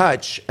 don't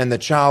touch, and the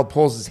child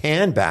pulls his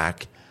hand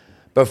back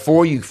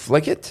before you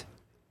flick it,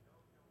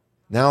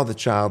 now the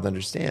child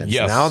understands.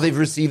 Yes. Now they've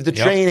received the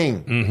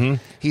training.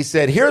 He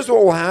said, here's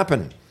what will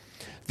happen.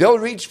 They'll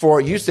reach for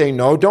it. You say,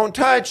 no, don't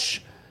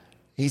touch.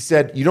 He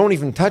said, "You don't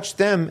even touch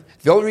them;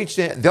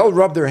 they'll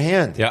rub their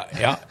hand."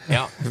 Yeah.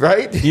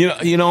 Right?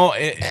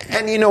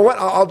 And you know what?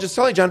 I'll just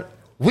tell you, John.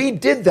 We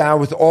did that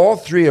with all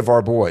three of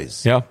our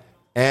boys. Yeah.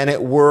 And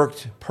it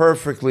worked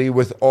perfectly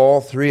with all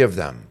three of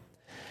them.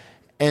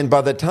 And by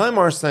the time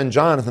our son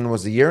Jonathan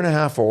was 1.5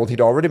 years old, he'd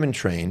already been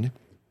trained.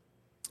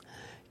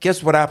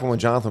 Guess what happened when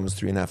Jonathan was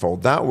 3.5 years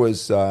old? That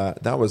was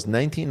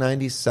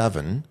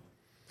 1997.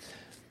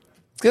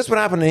 Guess what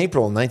happened in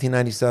April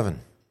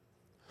 1997?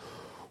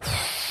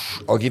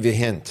 I'll give you a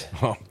hint.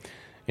 Oh,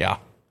 yeah.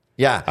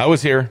 Yeah. I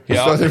was here.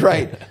 Yeah. So,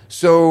 right.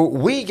 So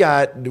we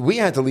had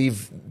to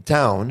leave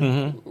town.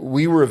 Mm-hmm.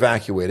 We were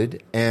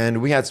evacuated,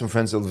 and we had some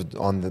friends that lived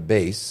on the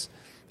base.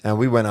 And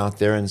we went out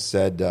there and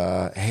said,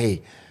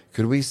 hey,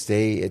 could we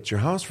stay at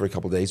your house for a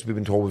couple of days? We've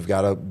been told we've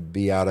got to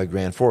be out of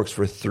Grand Forks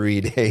for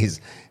 3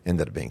 days.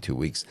 Ended up being 2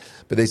 weeks.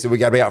 But they said, we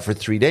got to be out for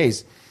 3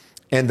 days.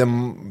 And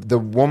the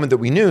woman that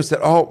we knew said,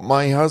 oh,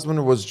 my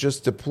husband was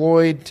just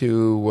deployed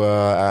to,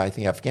 I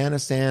think,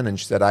 Afghanistan. And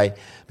she said, maybe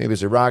it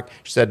was Iraq.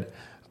 She said,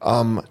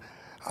 I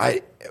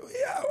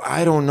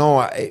don't know.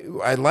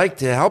 I'd like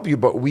to help you,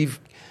 but we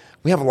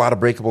have a lot of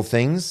breakable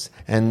things.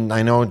 And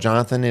I know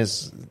Jonathan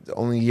is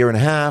only 1.5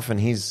 years,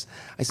 and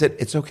I said,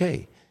 it's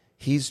okay.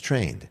 He's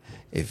trained.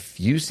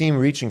 If you see him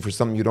reaching for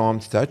something you don't want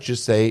him to touch,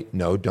 just say,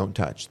 no, don't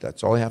touch.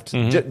 That's all you have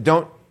to say.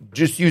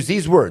 Just use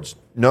these words.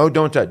 No,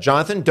 don't touch.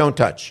 Jonathan, don't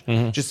touch.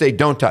 Just say,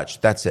 don't touch.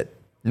 That's it.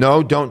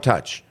 No, don't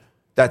touch.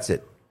 That's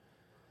it.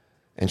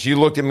 And she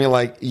looked at me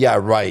like, yeah,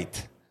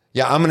 right.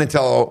 Yeah, I'm going to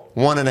tell a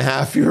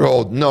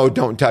 1.5-year-old, no,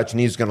 don't touch,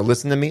 and he's going to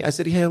listen to me. I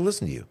said, hey, I'll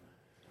listen to you.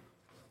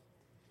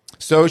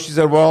 So she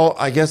said,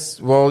 I guess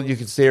you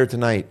could stay here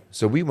tonight.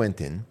 So we went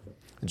in.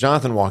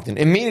 Jonathan walked in.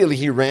 Immediately,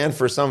 he ran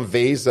for some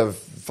vase of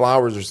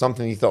flowers or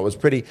something he thought was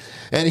pretty.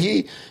 And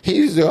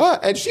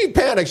and she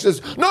panicked. She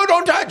says, no,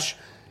 don't touch.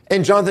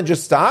 And Jonathan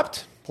just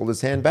stopped, pulled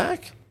his hand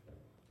back.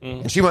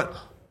 And she went,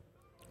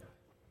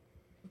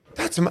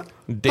 I've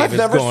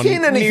never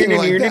seen anything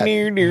like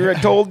that.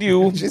 I told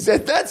you. She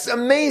said, that's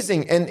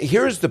amazing. And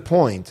here's the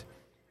point.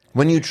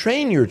 When you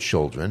train your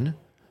children,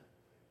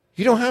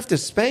 you don't have to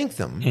spank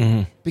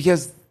them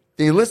because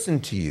they listen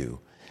to you.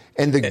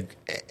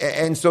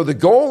 And so the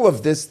goal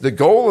of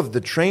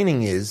the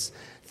training is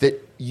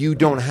that you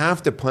don't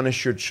have to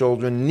punish your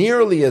children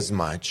nearly as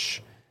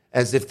much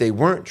as if they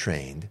weren't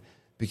trained,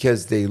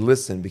 because they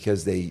listen,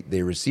 because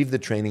they receive the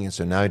training, and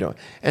so now you don't.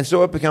 And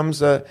so it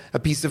becomes a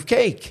piece of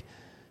cake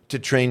to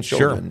train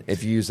children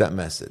if you use that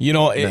method.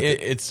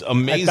 It's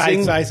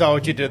amazing. I saw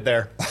what you did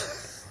there.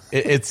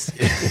 I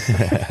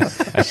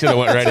should have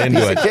went right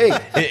into it.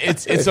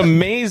 It's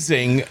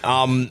amazing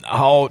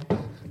how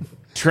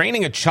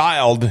training a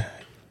child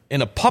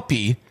and a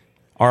puppy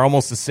are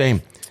almost the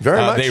same.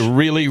 Very much. They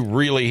really,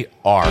 really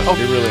are. Oh,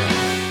 they really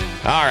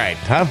are. All right,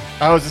 huh?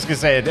 I was just going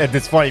to say,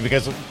 it's funny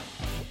because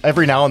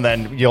every now and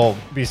then you'll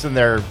be sitting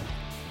there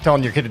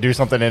telling your kid to do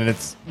something, and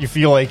you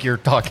feel like you're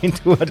talking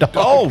to a dog.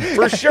 Oh,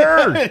 for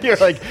sure. You're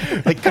like,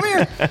 come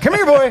here,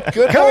 boy,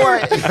 good boy.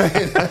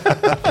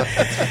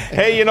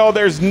 Hey,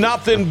 there's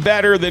nothing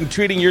better than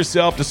treating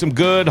yourself to some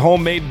good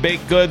homemade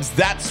baked goods.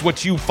 That's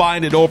what you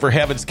find at Over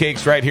Heaven's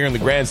Cakes right here in the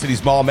Grand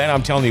Cities Mall. Man,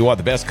 I'm telling you what,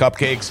 the best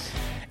cupcakes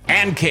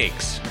and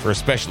cakes for a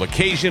special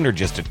occasion or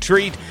just a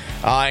treat.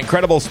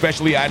 Incredible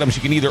specialty items.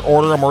 You can either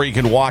order them or you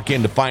can walk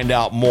in to find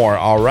out more,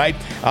 all right?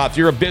 If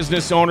you're a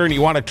business owner and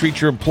you want to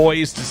treat your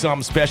employees to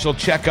something special,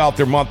 check out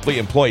their monthly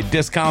employee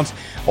discounts.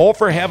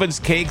 Over Heaven's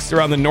Cakes,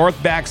 they're on the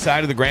north back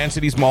side of the Grand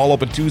Cities Mall,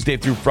 open Tuesday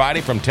through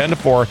Friday from 10 to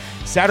 4,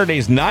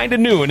 Saturdays 9 to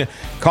noon.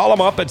 Call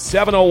them up at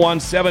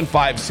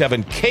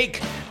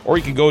 701-757-CAKE, or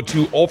you can go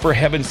to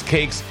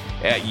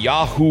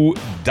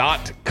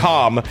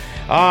overheavenscakes@yahoo.com.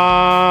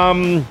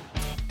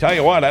 Tell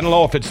you what, I don't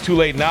know if it's too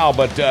late now,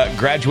 but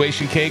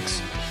graduation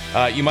cakes,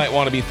 you might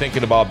want to be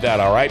thinking about that,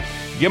 all right?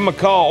 Give them a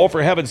call,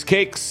 Over Heaven's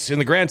Cakes in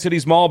the Grand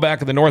Cities Mall,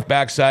 back at the north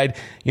backside.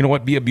 You know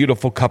what? Be a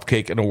beautiful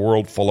cupcake in a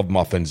world full of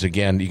muffins.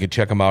 Again, you can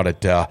check them out at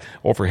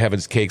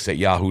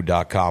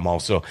overheavenscakes@yahoo.com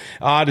also.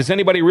 Does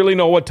anybody really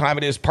know what time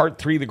it is? Part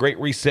 3, The Great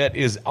Reset,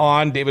 is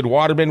on. David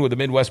Waterman with the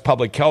Midwest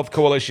Public Health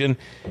Coalition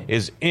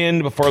is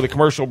in before the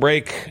commercial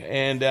break,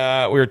 and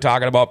we were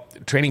talking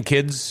about training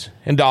kids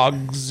and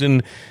dogs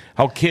and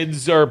how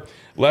kids are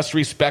less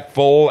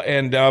respectful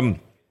and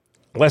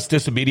less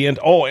disobedient.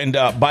 Oh, and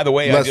by the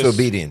way, less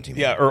obedient.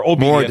 Yeah, or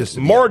obedient.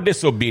 More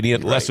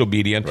disobedient, less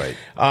obedient. Right.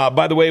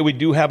 By the way, we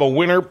do have a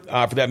winner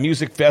for that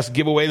Music Fest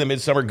giveaway, the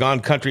Midsummer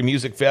Gone Country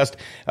Music Fest.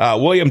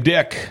 William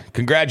Dick.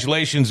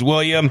 Congratulations,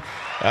 William.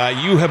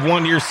 You have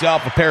won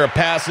yourself a pair of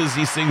passes.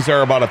 These things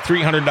are about a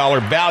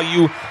 $300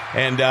 value.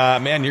 And,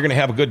 man, you're going to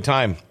have a good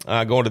time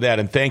going to that.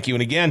 And thank you.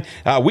 And again,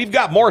 we've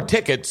got more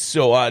tickets,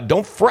 so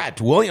don't fret.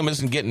 William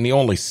isn't getting the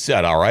only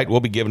set, all right? We'll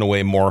be giving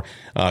away more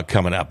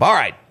coming up. All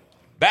right.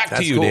 Back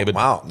to you, cool. David.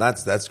 Wow,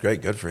 that's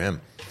great. Good for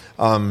him.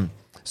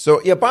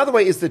 So, yeah, by the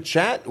way, is the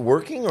chat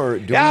working?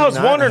 I was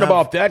wondering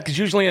about that, because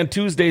usually on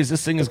Tuesdays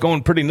this thing is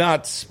going pretty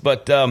nuts.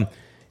 But,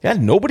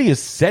 nobody has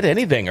said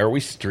anything. Are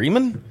we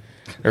streaming?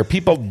 Are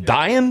people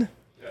dying?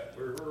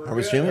 Are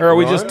we streaming? Or are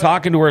we just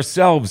talking to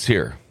ourselves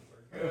here?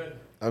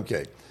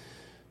 Okay.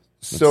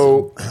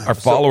 So Our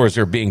followers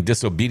are being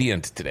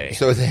disobedient today.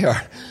 So they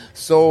are.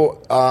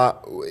 So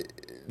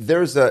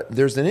there's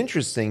an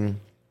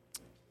interesting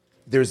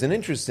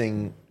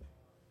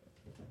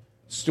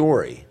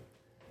story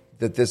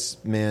that this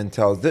man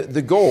tells.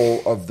 The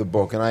goal of the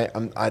book, and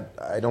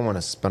I don't want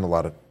to spend a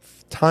lot of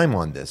time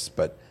on this,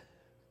 but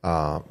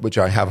which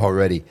I have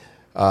already.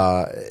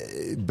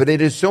 But it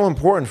is so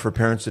important for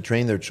parents to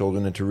train their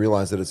children and to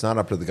realize that it's not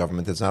up to the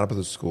government, it's not up to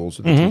the schools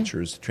or the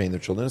teachers to train their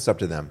children. It's up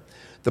to them.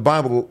 The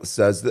Bible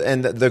says,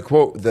 and the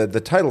quote,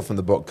 the title from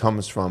the book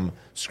comes from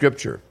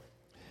Scripture.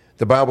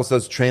 The Bible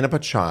says, "Train up a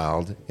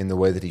child in the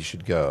way that he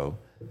should go,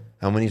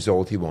 and when he's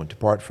old, he won't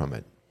depart from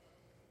it."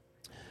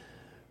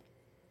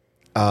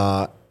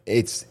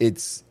 It's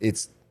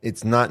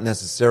not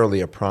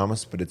necessarily a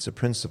promise, but it's a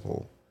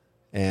principle.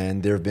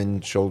 And there have been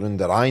children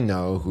that I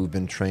know who've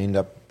been trained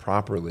up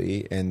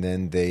properly, and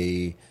then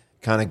they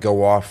kind of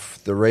go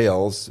off the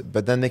rails,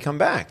 but then they come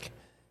back.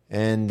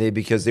 And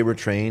because they were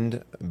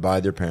trained by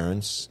their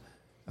parents,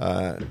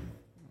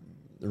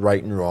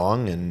 right and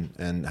wrong,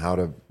 and how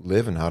to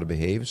live and how to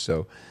behave.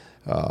 So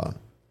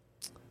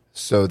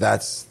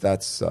that's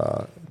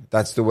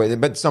the way.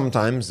 But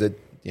sometimes they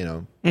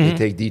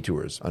take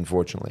detours.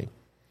 Unfortunately,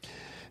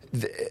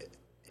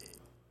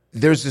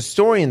 there's a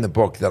story in the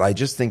book that I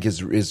just think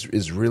is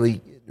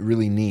really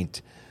really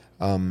neat.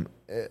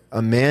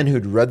 A man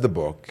who'd read the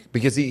book,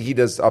 because he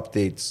does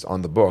updates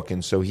on the book,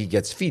 and so he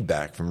gets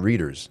feedback from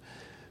readers.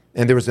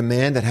 And there was a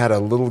man that had a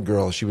little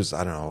girl. She was,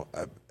 I don't know,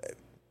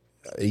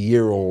 a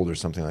year old or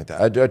something like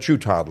that, a true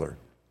toddler.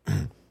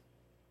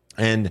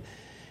 And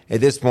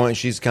at this point,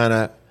 she's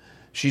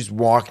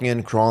walking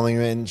and crawling,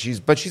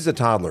 and but she's a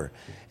toddler.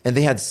 And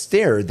they had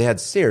stairs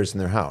in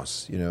their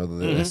house,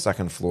 the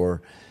second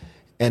floor.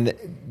 And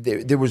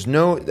there was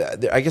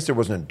I guess there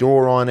wasn't a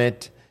door on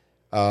it.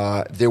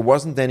 There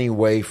wasn't any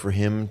way for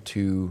him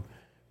to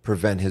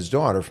prevent his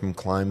daughter from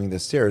climbing the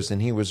stairs,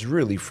 and he was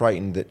really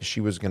frightened that she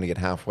was going to get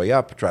halfway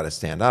up, try to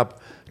stand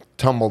up,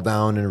 tumble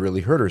down, and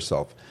really hurt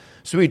herself.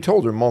 So he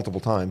told her multiple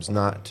times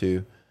not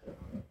to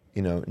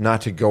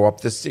go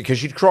up the stairs, because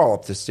she'd crawl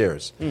up the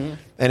stairs. Mm-hmm.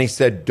 And he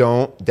said,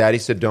 Daddy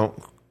said, don't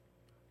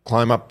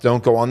climb up,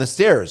 don't go on the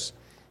stairs.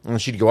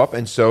 And she'd go up,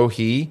 and so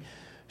he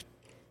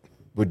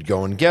would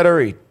go and get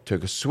her. He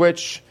took a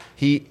switch.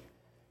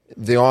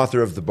 The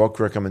author of the book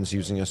recommends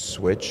using a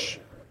switch,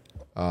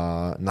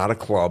 not a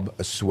club,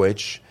 a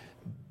switch,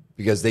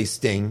 because they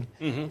sting,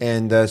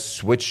 and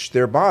switch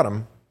their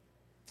bottom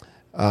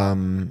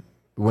when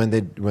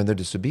they're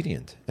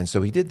disobedient. And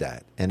so he did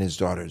that, and his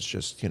daughter's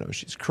just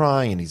she's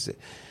crying,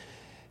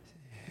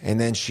 and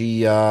then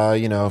she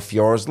a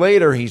few hours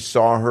later he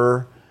saw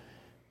her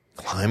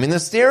climbing the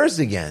stairs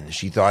again.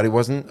 She thought he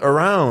wasn't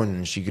around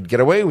and she could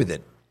get away with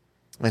it,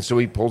 and so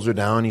he pulls her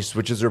down. He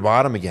switches her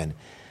bottom again.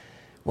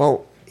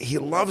 Well, he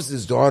loves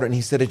his daughter, and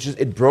he said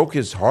it broke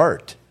his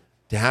heart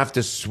to have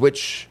to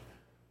switch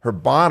her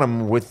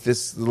bottom with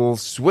this little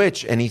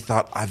switch. And he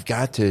thought, I've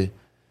got to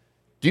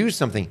do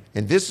something.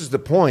 And this is the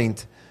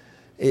point.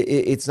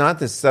 It's not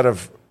this set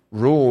of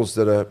rules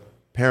that a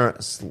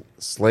parent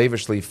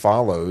slavishly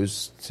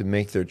follows to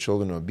make their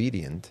children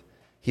obedient.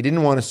 He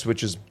didn't want to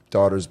switch his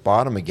daughter's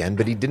bottom again,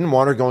 but he didn't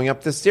want her going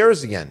up the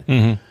stairs again.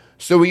 Mm-hmm.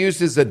 So he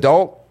used his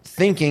adult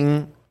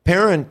thinking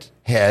parent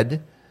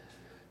head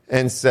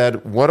and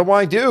said, what do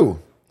I do?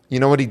 You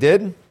know what he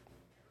did?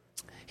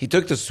 He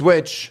took the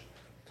switch,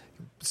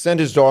 sent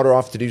his daughter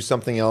off to do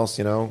something else,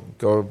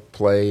 go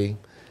play.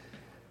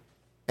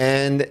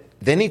 And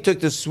then he took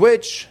the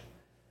switch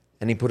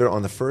and he put it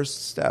on the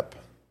first step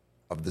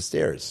of the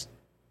stairs.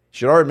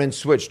 She had already been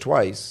switched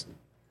twice.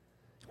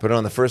 He put it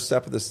on the first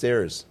step of the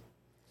stairs.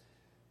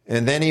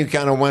 And then he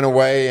kind of went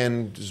away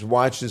and just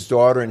watched his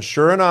daughter. And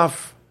sure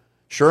enough,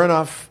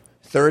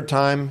 third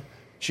time,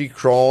 she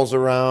crawls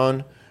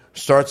around,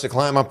 starts to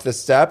climb up the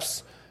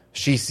steps.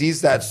 She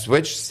sees that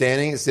switch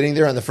sitting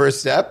there on the first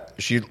step.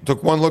 She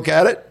took one look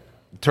at it,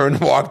 turned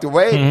and walked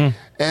away,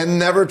 and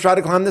never tried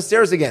to climb the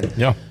stairs again.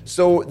 Yeah.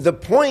 So the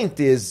point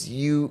is,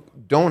 you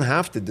don't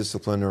have to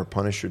discipline or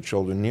punish your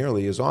children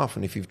nearly as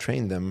often if you've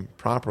trained them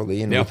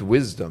properly and with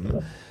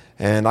wisdom.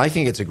 And I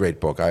think it's a great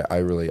book. I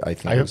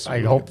think I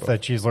hope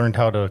that she's learned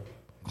how to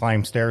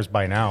climb stairs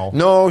by now.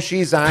 No,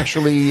 she's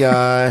actually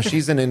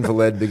she's an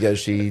invalid because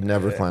she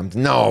never climbed.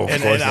 No,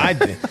 of course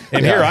not.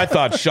 Here I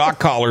thought shock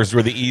collars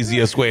were the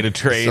easiest way to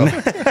train.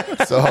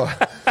 So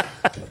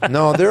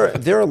no,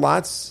 there are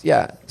lots.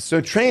 Yeah,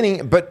 so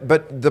training,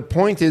 but the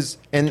point is,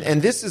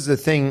 and this is the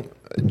thing,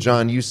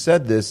 John. You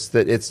said this,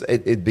 that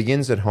it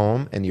begins at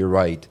home, and you're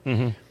right.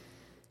 Mm-hmm.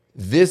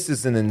 This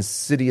is an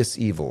insidious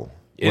evil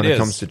when it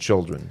comes to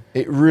children.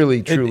 It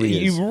really,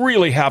 truly is. You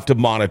really have to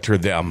monitor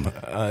them.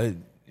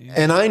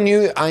 And I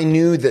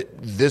knew that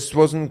this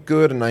wasn't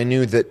good, and I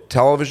knew that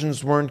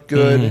televisions weren't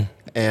good,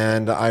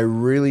 and I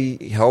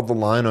really held the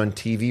line on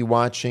TV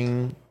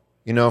watching.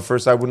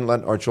 First I wouldn't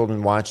let our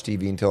children watch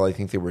TV until I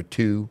think they were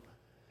 2.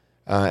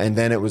 and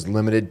then it was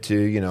limited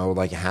to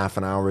like half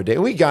an hour a day.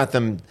 We got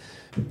them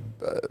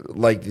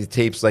like the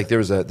tapes. Like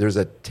there's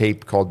a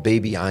tape called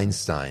Baby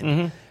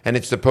Einstein, and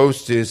it's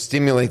supposed to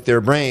stimulate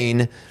their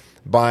brain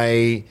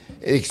by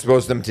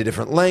expose them to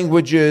different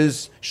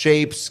languages,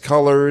 shapes,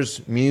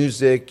 colors,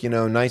 music.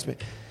 Nice.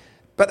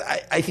 But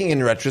I think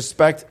in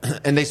retrospect,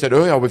 and they said,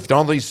 oh yeah, we've done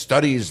all these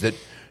studies that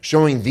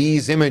showing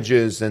these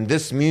images and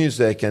this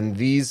music and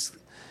these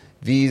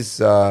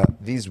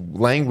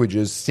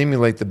languages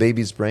stimulate the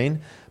baby's brain.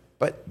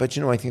 But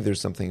I think there's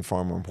something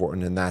far more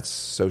important, and that's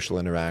social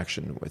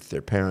interaction with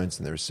their parents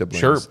and their siblings.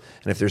 Sure.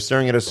 And if they're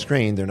staring at a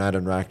screen, they're not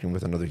interacting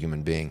with another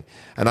human being.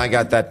 And I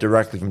got that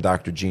directly from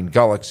Dr. Jean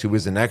Gullix, who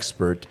is an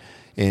expert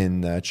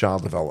in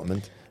child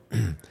development.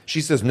 She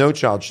says no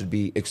child should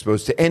be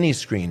exposed to any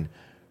screen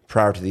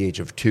prior to the age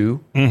of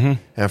 2. And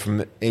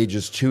from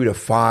ages 2 to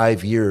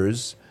 5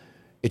 years,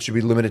 it should be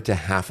limited to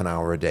half an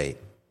hour a day.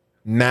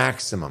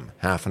 Maximum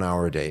half an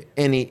hour a day.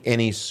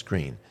 Any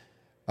screen.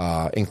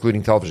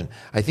 Including television.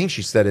 I think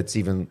she said it's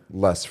even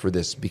less for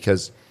this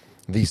because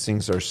these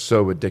things are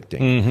so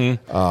addicting.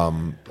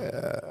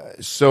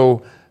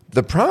 So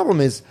the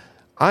problem is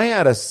I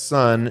had a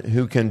son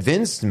who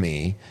convinced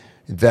me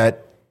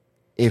that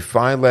if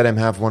I let him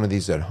have one of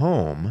these at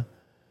home,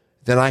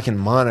 then I can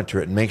monitor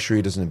it and make sure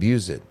he doesn't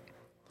abuse it.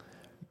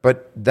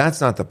 But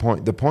that's not the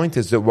point. The point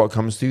is that what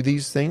comes through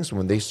these things,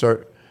 when they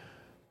start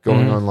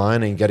going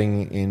online and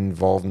getting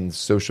involved in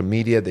social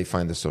media, they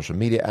find the social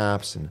media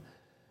apps, and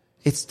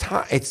it's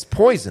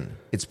poison.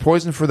 It's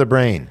poison for the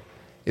brain.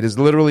 It is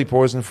literally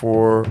poison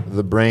for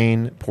the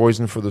brain,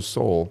 poison for the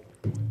soul.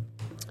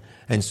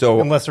 And so,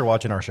 Unless they're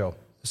watching our show.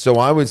 So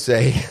I would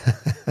say,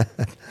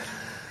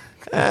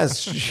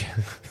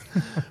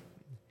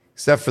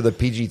 except for the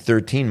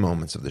PG-13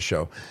 moments of the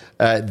show,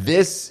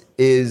 this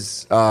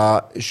is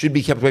should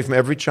be kept away from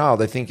every child.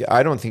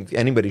 I don't think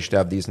anybody should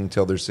have these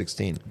until they're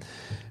 16.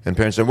 And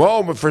parents say,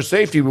 well, but for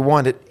safety, we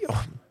want it.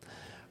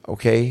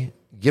 Okay.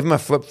 Give them a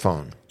flip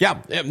phone.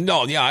 Yeah,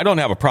 I don't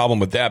have a problem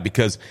with that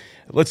because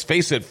let's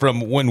face it,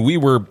 from when we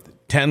were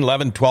 10,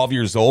 11, 12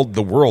 years old,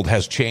 the world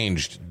has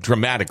changed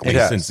dramatically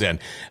since then.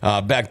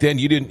 Back then,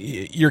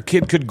 your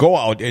kid could go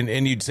out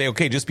and you'd say,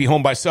 okay, just be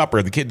home by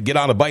supper. The kid would get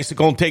on a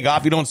bicycle and take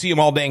off. You don't see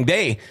him all dang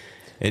day.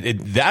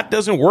 That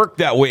doesn't work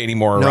that way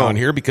anymore around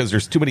here because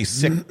there's too many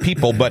sick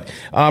people. But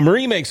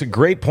Marie makes a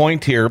great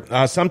point here.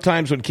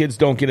 Sometimes when kids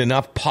don't get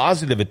enough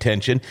positive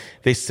attention,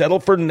 they settle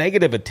for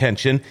negative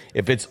attention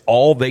if it's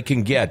all they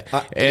can get.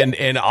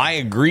 And I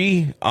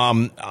agree.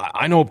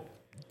 I know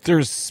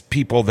there's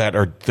people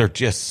they're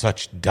just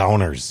such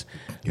downers.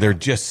 They're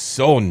just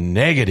so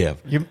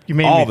negative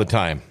all the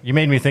time. You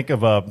made me think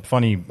of a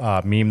funny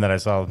meme that I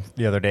saw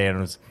the other day, and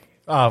it was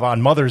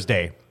on Mother's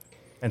Day.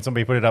 And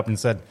somebody put it up and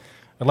said,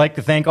 I'd like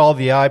to thank all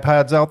the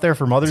iPads out there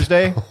for Mother's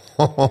Day.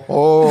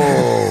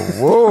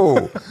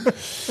 Whoa.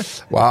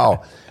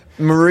 Wow.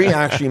 Marie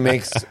actually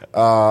makes...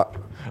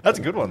 That's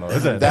a good one, though,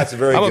 isn't it? That's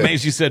very good. I'm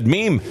amazed you said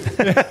meme.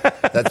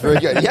 That's very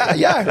good.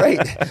 Yeah,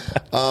 right.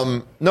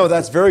 No,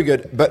 that's very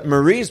good. But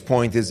Marie's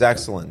point is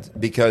excellent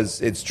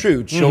because it's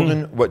true.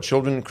 What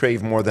children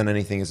crave more than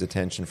anything is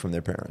attention from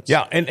their parents.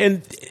 Yeah,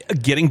 and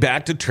getting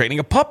back to training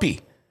a puppy.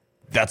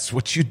 That's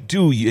what you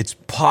do. It's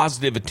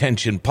positive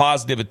attention,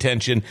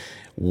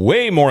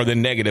 way more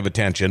than negative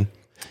attention.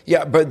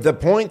 Yeah, but the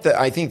point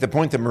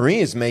that Marie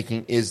is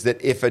making is that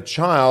if a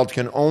child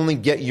can only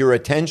get your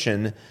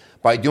attention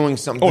by doing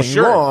something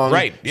wrong,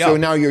 right? Yeah. So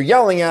now you're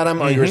yelling at them,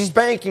 or you're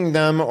spanking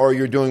them, or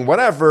you're doing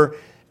whatever.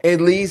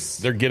 At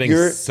least they're getting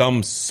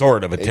some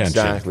sort of attention.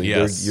 Exactly.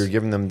 Yes. You're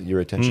giving them your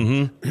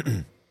attention.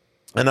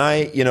 And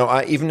I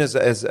even as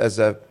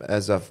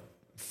a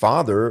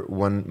father,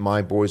 when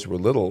my boys were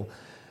little,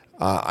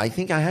 I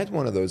think I had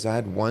one of those.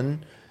 I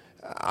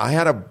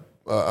had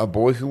a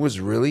boy who was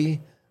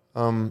really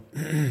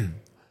routinely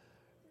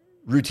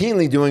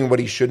doing what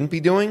he shouldn't be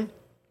doing,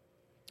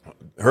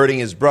 hurting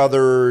his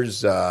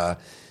brothers,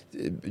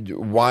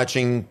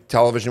 watching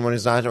television when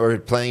he's not, or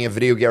playing a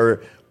video game,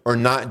 or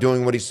not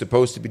doing what he's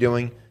supposed to be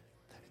doing.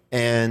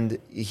 And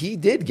he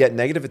did get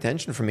negative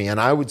attention from me. And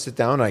I would sit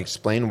down and I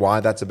explain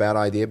why that's a bad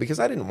idea because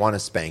I didn't want to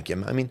spank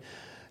him. I mean,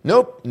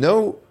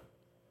 no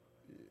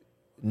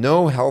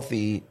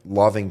healthy,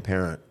 loving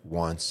parent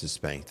wants to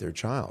spank their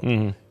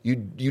child.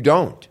 You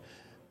don't.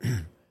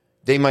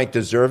 They might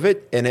deserve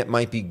it, and it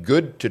might be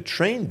good to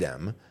train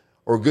them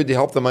or good to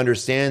help them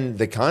understand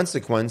the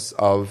consequence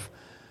of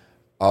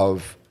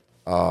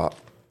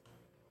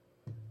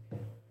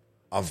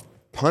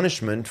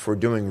punishment for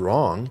doing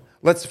wrong.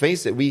 Let's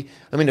face it.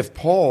 If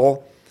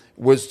Paul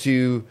was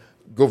to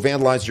go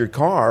vandalize your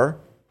car,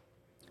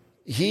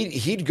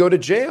 he'd go to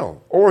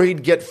jail or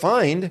he'd get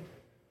fined.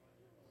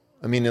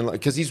 I mean,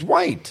 because he's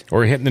white.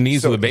 Or hitting the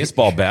knees with a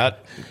baseball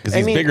bat because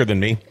he's bigger than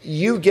me.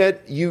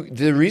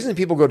 The reason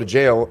people go to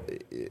jail,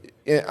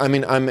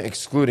 I'm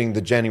excluding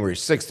the January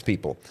 6th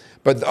people.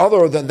 But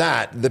other than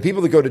that, the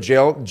people that go to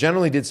jail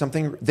generally did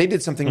something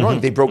wrong.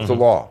 They broke the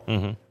law,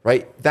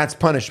 right? That's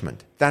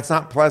punishment. That's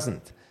not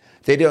pleasant.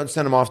 They don't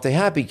send them off to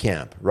happy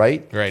camp,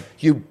 right? Right.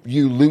 You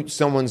loot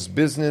someone's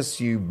business,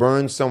 you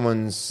burn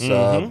someone's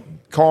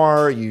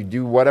car, you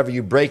do whatever,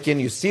 you break in,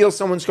 you steal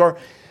someone's car.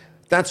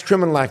 That's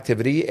criminal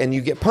activity, and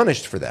you get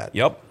punished for that.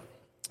 Yep.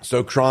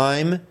 So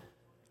crime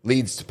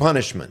leads to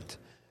punishment.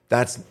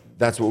 That's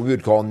what we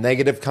would call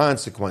negative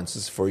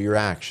consequences for your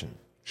action.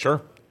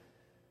 Sure.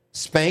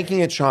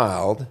 Spanking a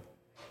child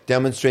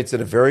demonstrates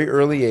at a very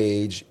early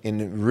age,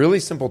 in really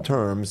simple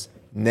terms,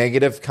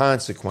 negative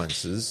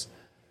consequences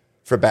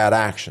for bad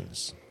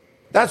actions.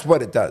 That's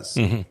what it does.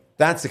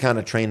 That's the kind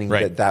of training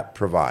that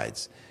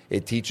provides.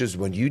 It teaches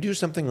when you do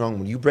something wrong,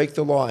 when you break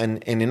the law,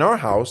 and in our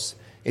house,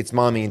 it's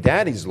mommy and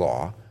daddy's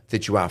law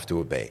that you have to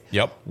obey.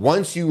 Yep.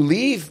 Once you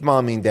leave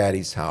mommy and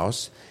daddy's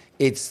house,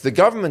 it's the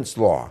government's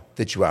law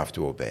that you have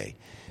to obey.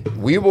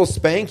 We will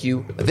spank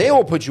you. They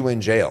will put you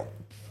in jail.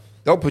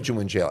 They'll put you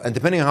in jail. And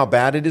depending on how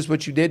bad it is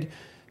what you did,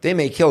 they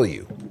may kill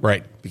you.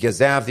 Right. Because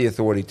they have the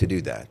authority to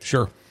do that.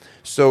 Sure.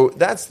 So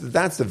that's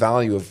the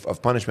value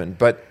of punishment.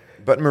 But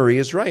Marie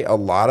is right. A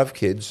lot of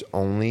kids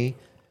only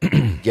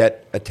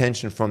get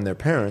attention from their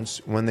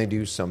parents when they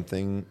do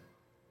something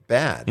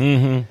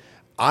bad.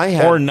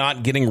 Or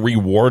not getting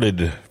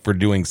rewarded for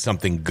doing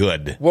something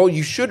good. Well,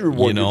 you should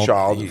reward your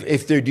child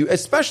if they do,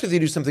 especially if they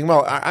do something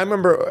well. I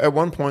remember at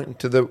one point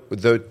to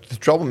the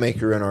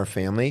troublemaker in our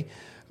family,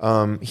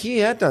 he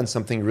had done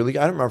something really.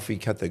 I don't remember if he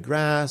cut the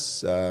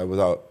grass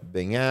without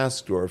being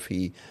asked, or if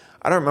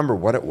I don't remember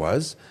what it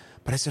was.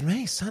 But I said,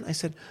 "Hey, son," I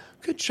said,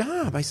 "good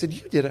job." I said,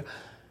 "You did it.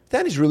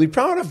 Daddy's really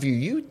proud of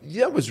you.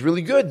 That was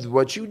really good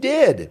what you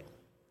did."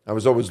 I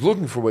was always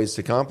looking for ways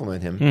to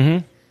compliment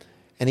him.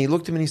 And he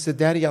looked at me and he said,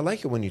 "Daddy, I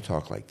like it when you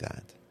talk like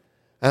that."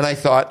 And I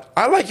thought,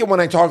 I like it when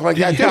I talk like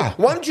that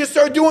too. Why don't you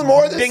start doing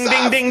more of this Ding,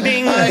 stuff? ding,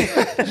 ding, ding.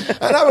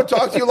 And I would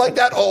talk to you like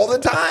that all the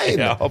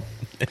time.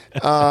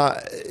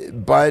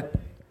 But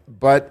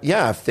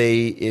yeah,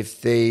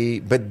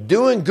 but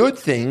doing good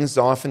things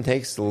often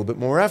takes a little bit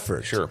more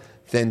effort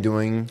than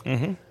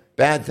doing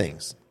bad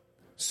things.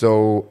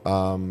 So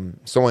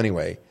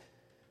anyway,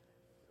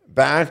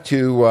 back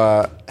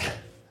to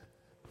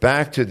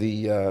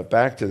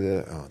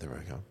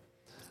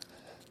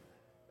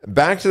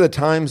the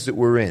times that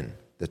we're in,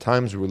 the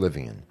times we're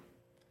living in.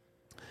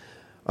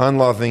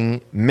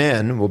 Unloving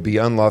men will be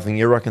unloving,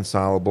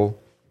 irreconcilable,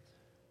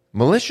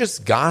 malicious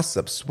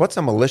gossips. What's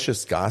a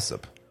malicious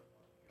gossip?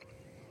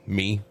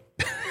 Me.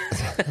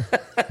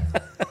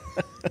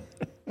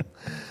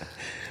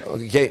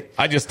 Okay,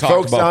 I just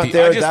talk about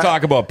people. I just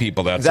talk about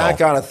people. That's all. That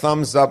got a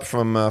thumbs up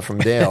from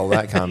Dale.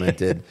 That comment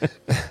did.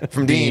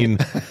 From Dean.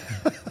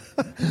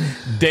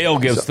 Dale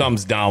gives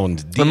thumbs down.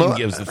 Dean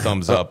gives the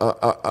thumbs up.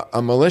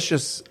 A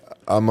malicious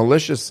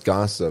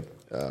gossip.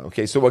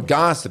 Okay, so a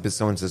gossip is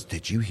someone says,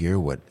 "Did you hear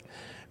what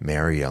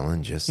Mary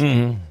Ellen just,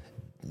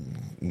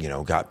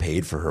 got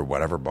paid for her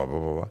whatever?" Blah blah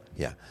blah blah.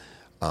 Yeah.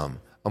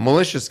 A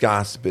malicious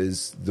gossip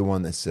is the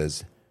one that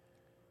says,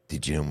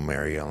 "Did you know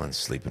Mary Ellen's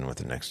sleeping with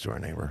the next door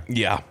neighbor?"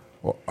 Yeah.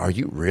 Well, are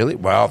you really?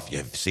 Well, if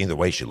you've seen the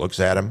way she looks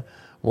at him,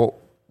 well,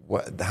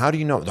 how do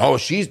you know? Oh,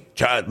 listen.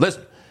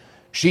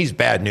 She's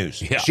bad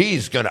news. Yeah.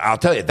 I'll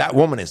tell you, that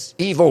woman is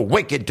evil,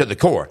 wicked to the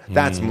core.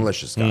 That's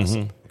malicious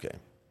gossip. Okay.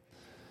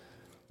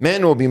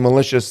 Men will be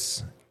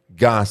malicious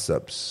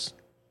gossips.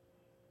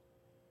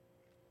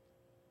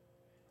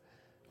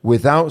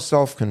 Without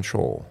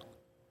self-control.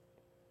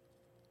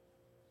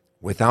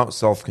 Without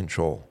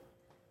self-control.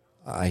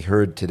 I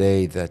heard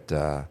today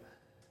that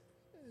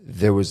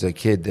there was a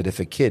kid that if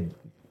a kid...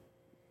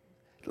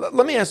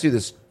 Let me ask you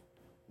this.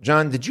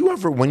 John, did you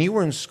ever, when you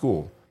were in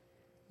school...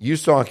 You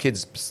saw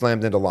kids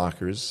slammed into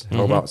lockers,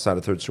 held outside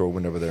a third story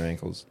window with their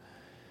ankles.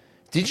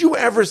 Did you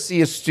ever see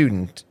a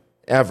student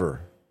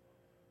ever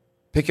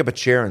pick up a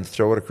chair and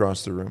throw it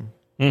across the room?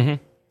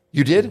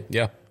 You did?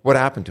 Yeah. What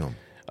happened to them?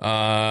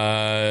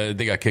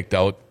 They got kicked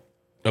out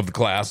of the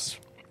class.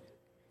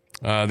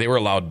 They were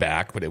allowed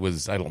back, but it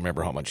was, I don't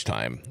remember how much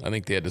time. I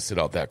think they had to sit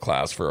out that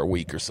class for a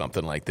week or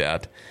something like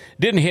that.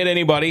 Didn't hit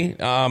anybody.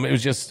 It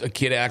was just a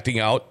kid acting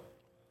out.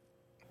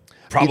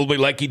 Probably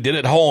like he did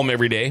at home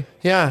every day.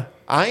 Yeah.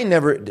 I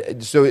never.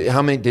 So,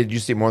 how many did you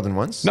see more than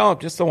once? No,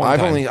 just the one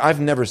time.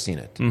 I've never seen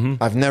it.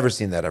 I've never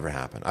seen that ever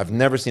happen. I've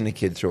never seen a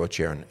kid throw a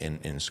chair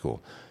in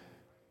school.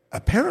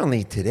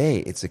 Apparently, today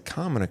it's a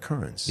common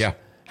occurrence. Yeah,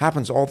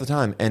 happens all the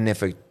time. And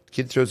if a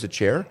kid throws a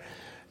chair,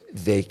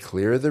 they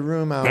clear the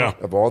room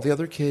out of all the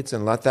other kids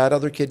and let that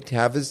other kid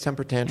have his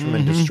temper tantrum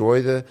and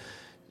destroy the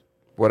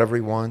whatever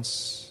he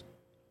wants.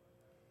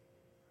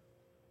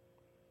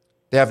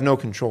 They have no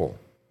control.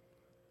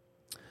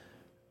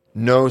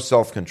 No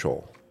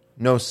self-control.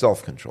 No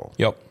self-control.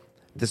 Yep.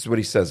 This is what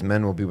he says.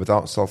 Men will be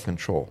without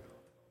self-control.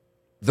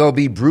 They'll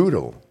be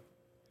brutal.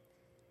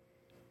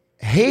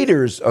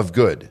 Haters of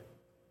good.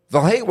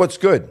 They'll hate what's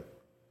good.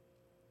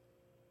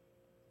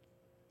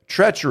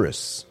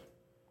 Treacherous.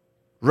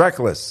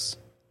 Reckless.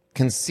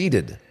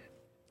 Conceited.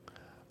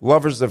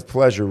 Lovers of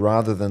pleasure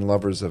rather than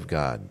lovers of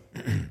God.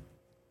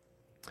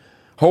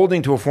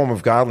 Holding to a form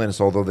of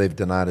godliness although they've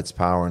denied its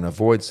power, and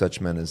avoid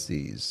such men as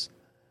these.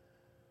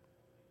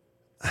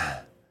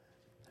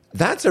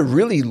 That's a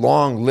really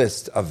long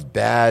list of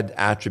bad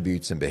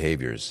attributes and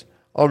behaviors.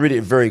 I'll read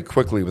it very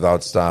quickly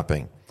without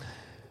stopping.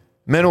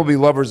 Men will be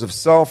lovers of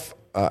self,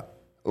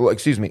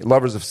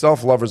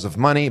 lovers of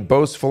money,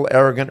 boastful,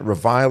 arrogant,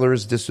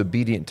 revilers,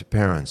 disobedient to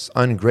parents,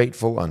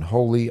 ungrateful,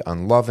 unholy,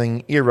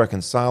 unloving,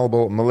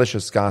 irreconcilable,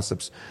 malicious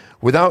gossips,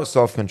 without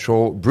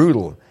self-control,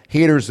 brutal,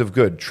 haters of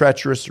good,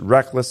 treacherous,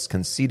 reckless,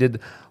 conceited,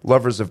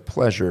 lovers of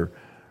pleasure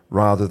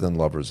rather than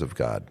lovers of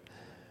God.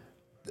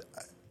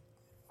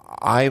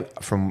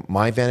 From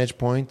my vantage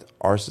point,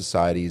 our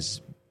society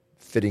is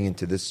fitting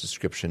into this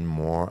description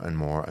more and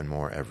more and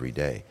more every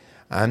day.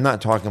 I'm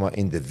not talking about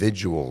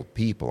individual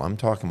people. I'm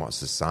talking about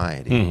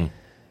society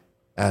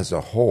as a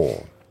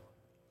whole.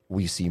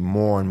 We see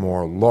more and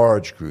more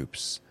large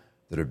groups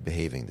that are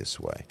behaving this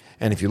way.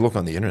 And if you look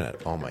on the internet,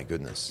 oh my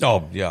goodness.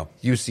 Oh, yeah.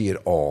 You see it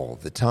all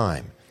the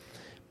time.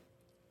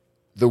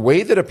 The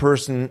way that a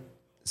person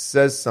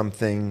says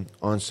something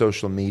on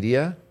social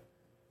media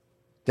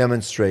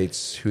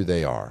demonstrates who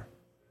they are.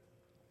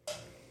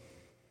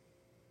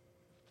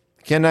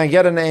 Can I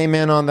get an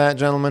amen on that,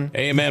 gentlemen?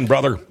 Amen,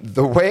 brother.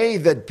 The way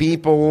that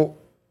people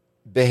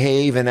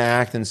behave and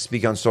act and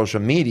speak on social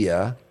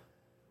media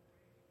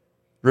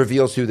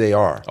reveals who they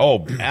are.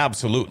 Oh,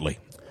 absolutely.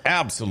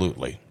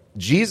 Absolutely.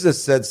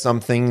 Jesus said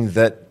something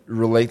that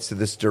relates to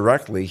this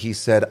directly. He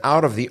said,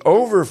 out of the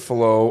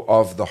overflow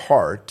of the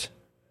heart,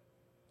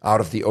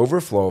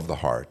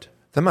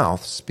 the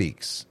mouth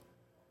speaks.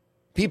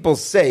 People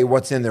say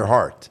what's in their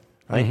heart,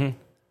 right? Mm-hmm.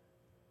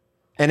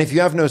 And if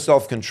you have no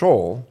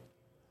self-control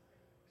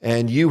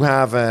and you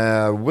have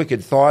a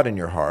wicked thought in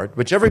your heart,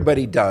 which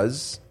everybody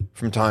does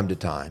from time to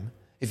time,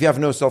 if you have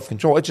no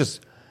self-control, it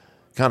just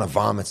kind of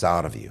vomits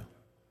out of you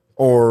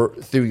or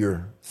through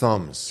your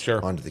thumbs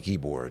onto the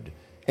keyboard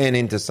and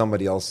into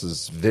somebody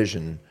else's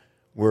vision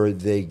where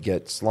they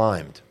get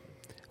slimed.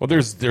 Well,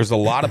 there's a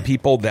lot of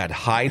people that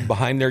hide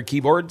behind their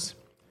keyboards.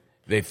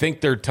 They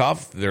think they're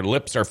tough. Their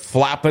lips are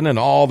flapping and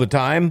all the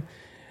time.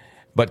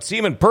 But see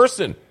them in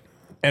person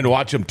and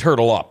watch them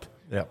turtle up.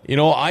 Yep. You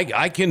know,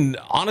 I can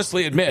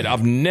honestly admit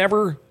I've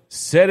never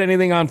said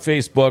anything on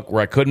Facebook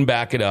where I couldn't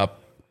back it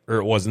up or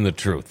it wasn't the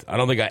truth. I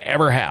don't think I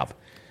ever have.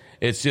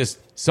 It's just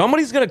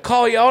somebody's going to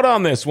call you out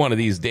on this one of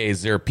these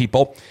days there,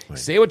 people. Right.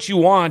 Say what you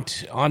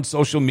want on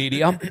social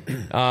media,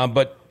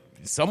 but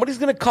somebody's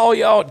going to call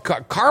you out.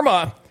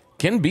 Karma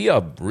can be a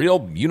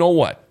real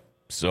you-know-what.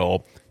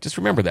 So just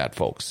remember that,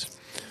 folks.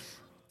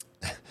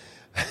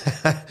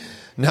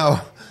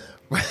 Now,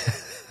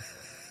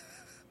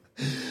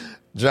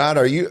 John,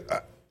 were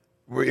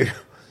you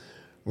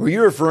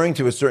referring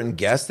to a certain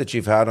guest that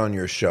you've had on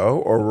your show,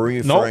 or were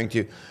you referring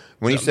to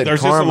when you said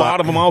there's karma? There's just a lot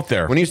of them out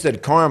there. When you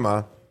said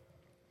karma,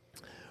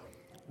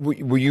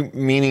 were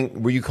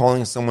you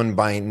calling someone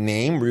by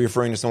name? Were you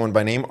referring to someone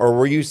by name, or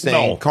were you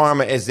saying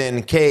karma as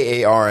in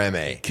Karma? Karma,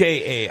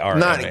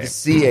 not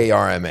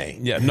Carma.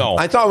 Yeah, no.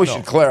 I thought we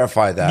should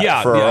clarify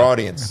that for our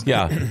audience.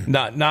 Yeah,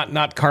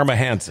 not Karma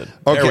Hansen.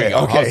 Okay, there we go.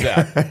 okay.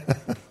 How's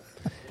that?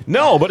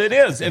 No, but it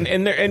is,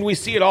 and we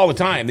see it all the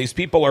time. These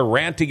people are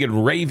ranting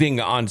and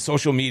raving on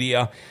social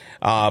media,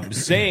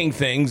 saying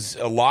things.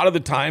 A lot of the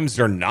times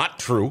they're not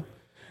true.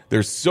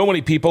 There's so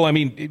many people. I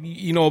mean,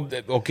 you know,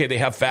 okay, they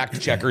have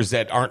fact checkers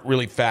that aren't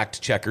really fact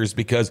checkers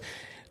because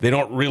they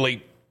don't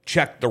really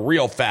check the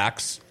real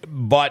facts.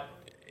 But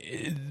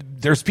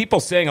there's people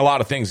saying a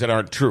lot of things that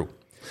aren't true.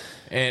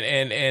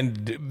 And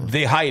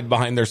they hide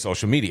behind their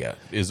social media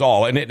is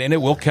all, and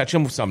it will catch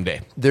them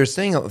someday. They're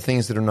saying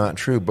things that are not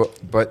true,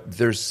 but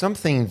there's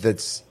something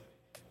that's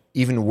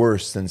even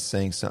worse than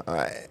saying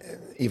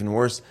even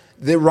worse.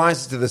 That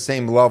rises to the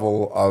same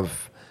level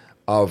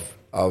of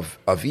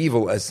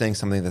evil as saying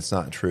something that's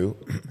not true,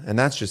 and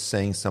that's just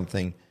saying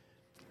something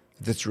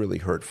that's really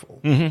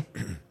hurtful.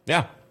 Mm-hmm.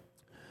 Yeah.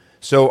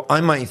 So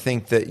I might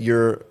think that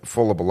you're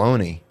full of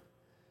baloney,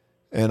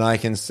 and I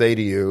can say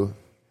to you,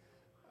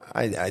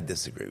 I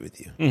disagree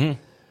with you.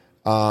 Mm-hmm.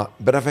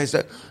 But if I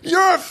say,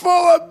 you're full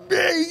of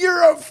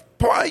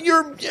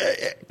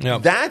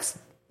that's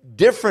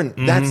different.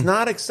 Mm-hmm. That's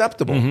not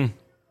acceptable. Mm-hmm.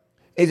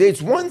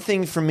 It's one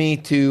thing for me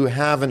to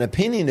have an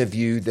opinion of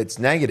you that's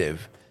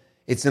negative.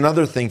 It's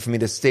another thing for me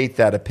to state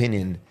that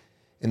opinion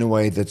in a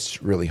way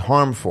that's really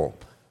harmful.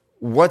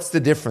 What's the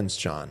difference,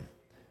 John?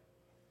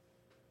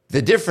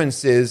 The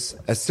difference is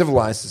a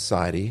civilized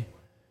society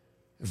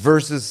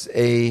versus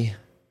a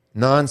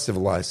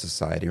non-civilized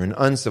society or an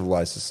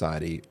uncivilized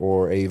society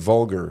or a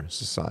vulgar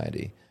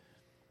society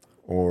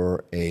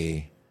or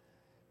a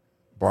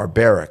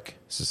barbaric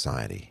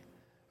society.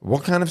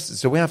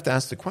 So we have to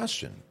ask the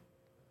question,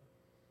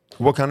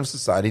 what kind of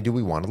society do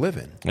we want to live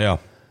in? Yeah.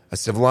 A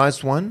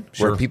civilized one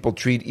where people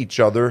treat each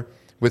other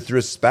with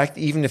respect,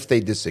 even if they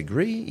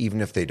disagree,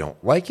 even if they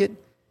don't like it,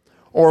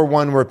 or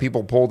one where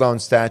people pull down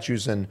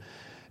statues and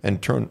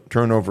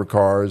turn over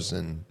cars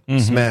and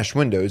smash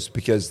windows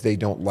because they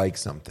don't like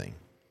something.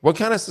 What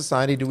kind of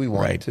society do we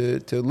want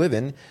to live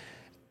in?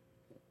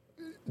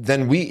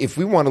 Then if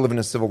we want to live in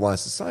a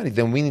civilized society,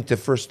 then we need to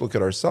first look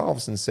at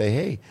ourselves and say,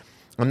 hey,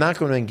 I'm not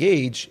going to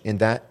engage in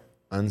that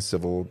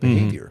uncivil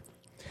behavior.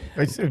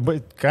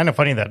 But kind of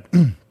funny that.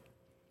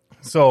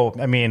 So,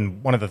 I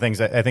mean, one of the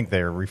things I think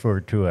they're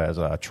referred to as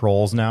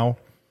trolls now.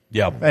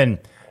 Yeah. And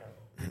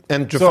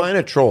define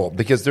a troll,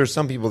 because there's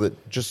some people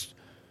that just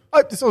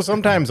so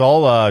sometimes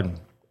I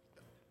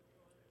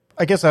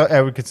guess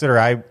I would consider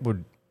I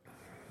would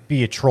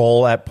be a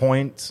troll at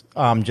points,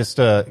 just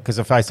because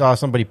if I saw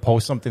somebody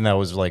post something that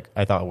was like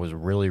I thought was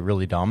really,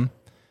 really dumb,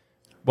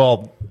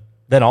 well,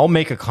 then I'll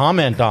make a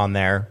comment on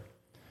there,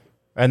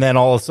 and then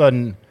all of a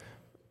sudden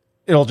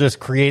it'll just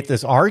create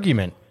this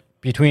argument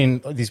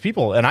between these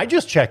people, and I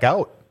just check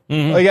out.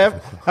 Like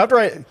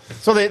after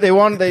they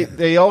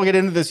all get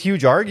into this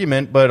huge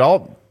argument, but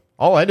all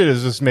I did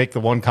is just make the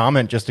one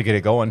comment just to get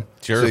it going.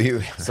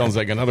 Sure. Sounds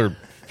like another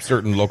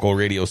certain local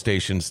radio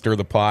station, stir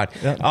the pot.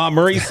 Yeah.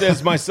 Marie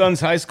says, my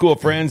son's high school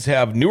friends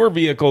have newer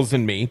vehicles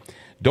than me,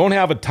 don't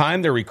have a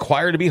time they're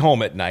required to be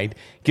home at night,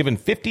 given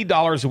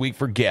 $50 a week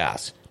for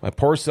gas. My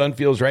poor son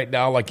feels right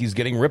now like he's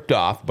getting ripped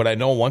off, but I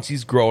know once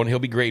he's grown, he'll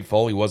be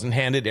grateful. He wasn't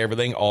handed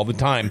everything all the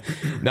time.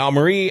 Now,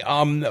 Marie,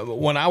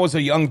 when I was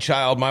a young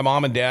child, my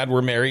mom and dad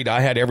were married.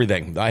 I had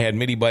everything. I had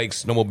mini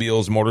bikes,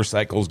 snowmobiles,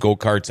 motorcycles,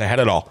 go-karts. I had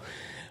it all.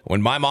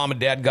 When my mom and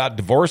dad got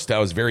divorced, I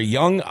was very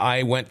young.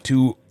 I went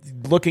to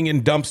looking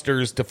in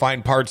dumpsters to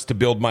find parts to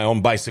build my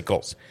own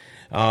bicycles.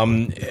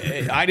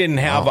 I didn't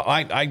have,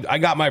 I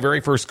got my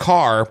very first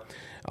car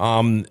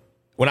when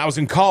I was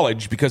in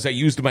college because I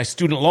used my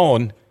student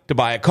loan to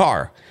buy a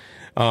car.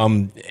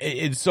 And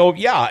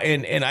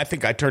I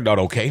think I turned out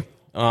okay.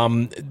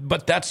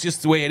 But that's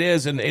just the way it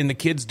is. And the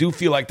kids do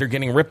feel like they're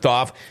getting ripped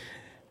off.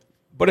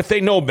 But if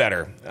they know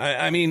better,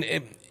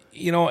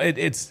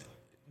 it's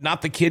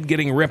not the kid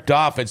getting ripped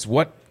off. It's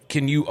what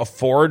can you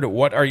afford?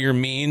 What are your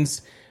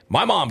means?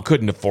 My mom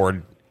couldn't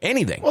afford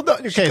anything. Well,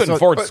 she couldn't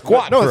afford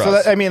squat for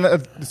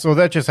us. So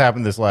that just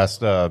happened this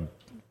last, I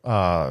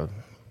don't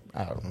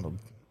know,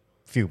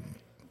 few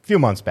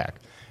months back.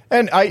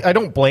 And I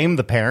don't blame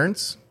the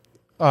parents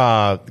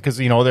because,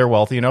 they're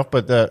wealthy enough.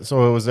 But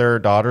so it was their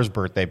daughter's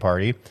birthday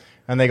party.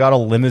 And they got a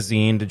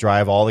limousine to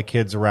drive all the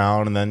kids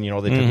around. And then, they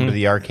took them to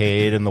the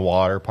arcade and the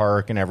water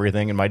park and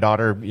everything. And my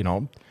daughter,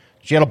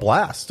 she had a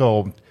blast.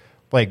 So,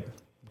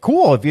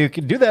 cool if you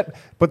could do that.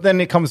 But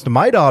then it comes to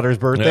my daughter's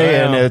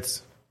birthday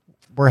and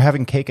we're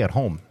having cake at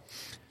home.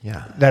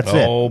 Yeah. That's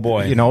it. Oh,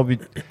 boy.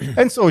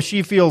 And so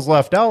she feels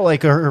left out.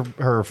 Like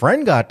her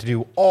friend got to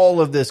do all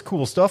of this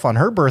cool stuff on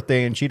her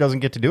birthday and she doesn't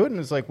get to do it. And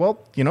it's like, well,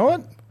 you know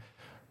what?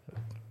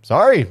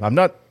 Sorry, I'm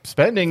not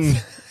spending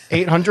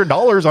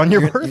 $800 on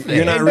your birthday.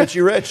 You're not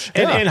Richie Rich.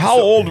 And how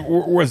old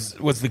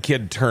was the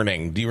kid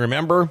turning? Do you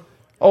remember?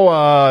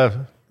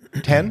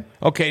 10.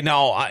 Okay,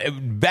 now,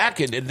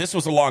 this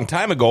was a long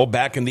time ago,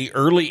 back in the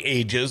early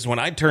ages when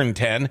I turned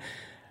 10,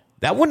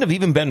 that wouldn't have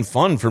even been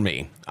fun for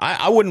me.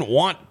 I wouldn't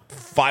want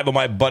 5 of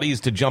my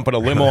buddies to jump in a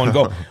limo and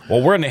go,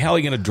 well, where in the hell are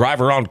you going to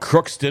drive around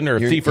Crookston or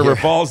Thief River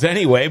Falls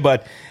anyway?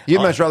 But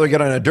you'd much rather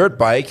get on a dirt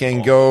bike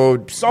and go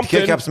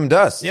kick up some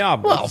dust. Yeah,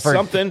 well, for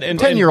something. And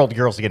 10-year-old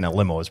girls to get in a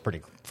limo is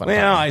pretty fun.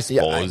 Well, I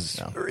suppose.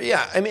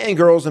 And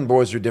girls and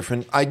boys are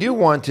different. I do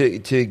want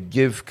to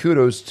give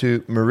kudos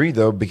to Marie,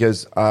 though,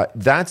 because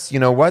that's,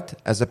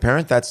 as a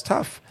parent, that's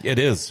tough. It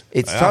is.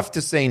 It's tough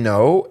to say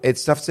no.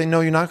 It's tough to say,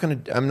 no,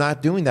 I'm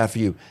not doing that for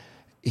you.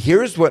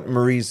 Here's what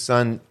Marie's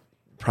son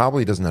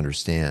probably doesn't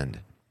understand.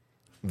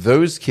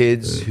 Those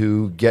kids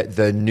who get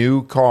the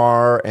new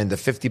car and the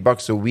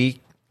 $50 a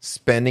week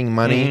spending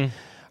money,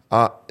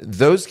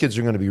 those kids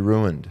are going to be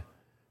ruined.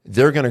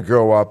 They're going to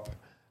grow up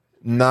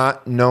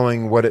not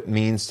knowing what it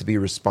means to be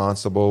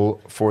responsible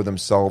for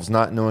themselves,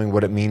 not knowing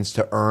what it means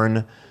to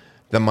earn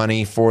the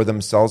money for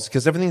themselves,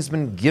 because everything's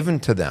been given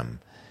to them.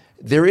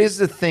 There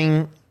is a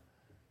thing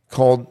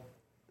called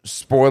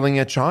spoiling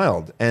a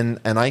child, and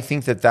I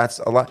think that's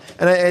a lot.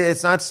 And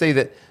it's not to say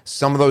that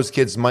some of those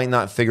kids might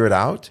not figure it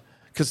out,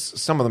 because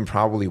some of them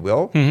probably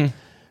will.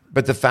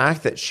 But the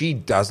fact that she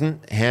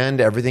doesn't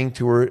hand everything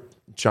to her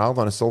child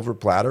on a silver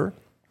platter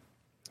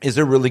is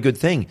a really good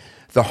thing.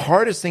 The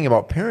hardest thing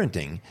about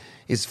parenting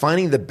is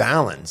finding the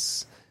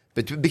balance,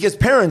 because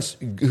parents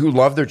who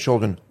love their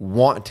children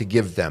want to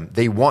give them.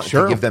 They want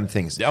to give them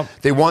things. Yep.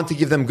 They want to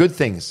give them good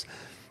things.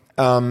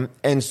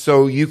 And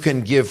so you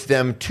can give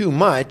them too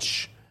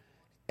much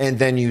and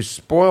then you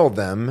spoil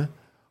them,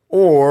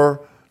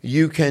 or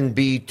you can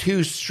be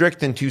too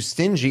strict and too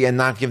stingy and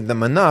not give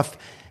them enough,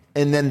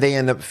 and then they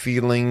end up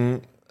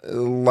feeling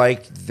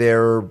like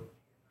they're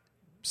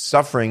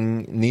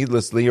suffering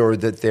needlessly, or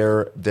that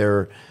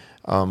they're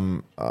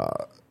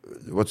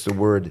what's the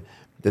word?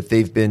 That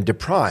they've been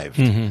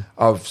deprived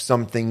of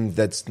something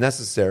that's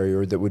necessary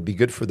or that would be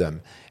good for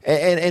them.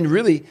 And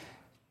really,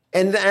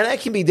 and that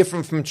can be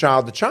different from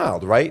child to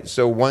child, right?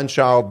 So one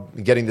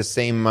child getting the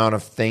same amount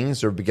of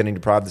things or getting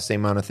deprived of the same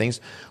amount of things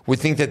would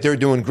think that they're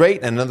doing great,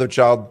 and another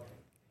child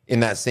in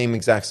that same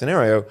exact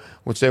scenario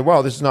would say,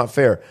 "Well, this is not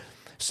fair."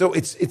 So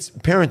it's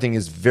parenting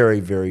is very,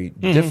 very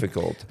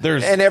difficult.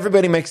 And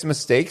everybody makes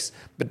mistakes,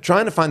 but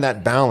trying to find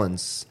that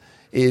balance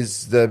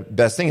is the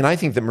best thing. And I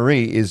think that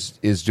Marie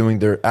is doing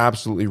the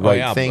absolutely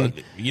right thing.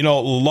 But,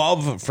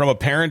 love from a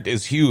parent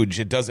is huge.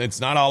 It's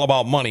not all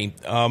about money.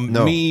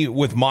 No. Me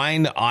with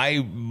mine,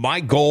 my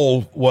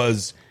goal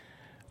was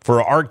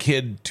for our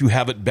kid to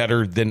have it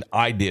better than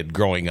I did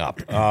growing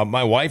up.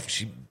 My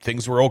wife,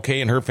 things were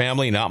okay in her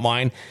family, not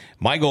mine.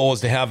 My goal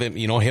was to have him,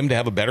 him to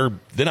have it better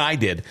than I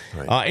did.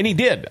 Right. And he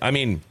did. I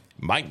mean,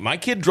 my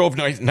kid drove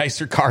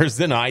nicer cars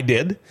than I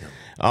did.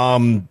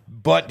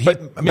 But he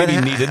maybe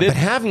needed it. But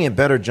having it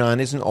better, John,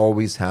 isn't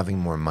always having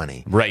more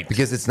money. Right.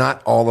 Because it's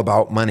not all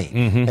about money.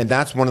 And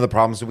that's one of the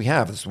problems that we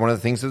have. It's one of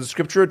the things that the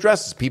scripture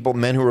addresses.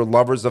 Men who are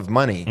lovers of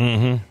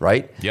money,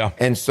 right? Yeah.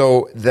 And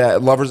so the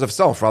lovers of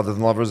self rather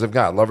than lovers of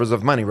God, lovers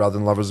of money rather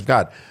than lovers of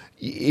God.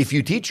 If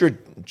you teach your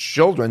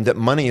children that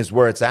money is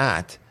where it's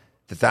at,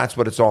 that's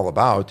what it's all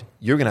about,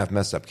 you're going to have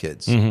messed up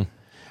kids.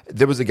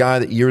 There was a guy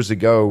that years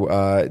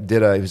ago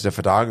he was a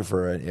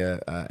photographer,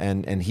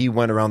 and he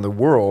went around the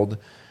world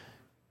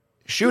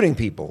shooting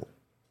people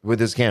with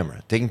his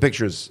camera, taking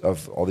pictures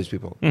of all these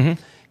people.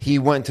 He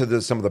went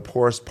to some of the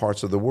poorest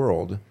parts of the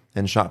world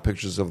and shot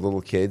pictures of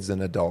little kids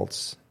and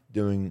adults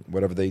doing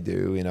whatever they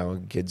do,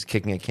 kids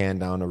kicking a can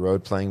down a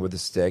road, playing with a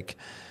stick,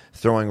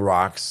 throwing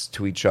rocks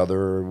to each other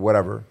or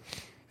whatever.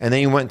 And then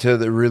he went to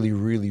the really,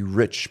 really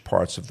rich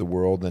parts of the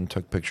world and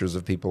took pictures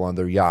of people on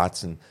their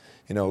yachts and,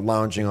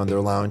 lounging on their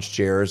lounge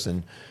chairs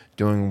and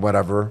doing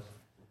whatever.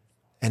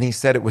 And he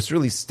said it was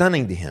really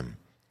stunning to him.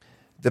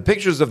 The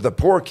pictures of the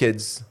poor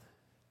kids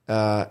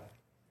and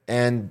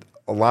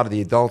a lot of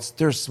the adults,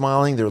 they're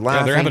smiling, they're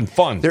laughing. They're having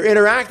fun. They're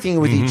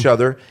interacting with each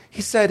other.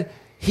 He said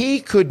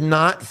he could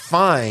not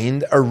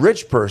find a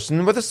rich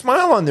person with a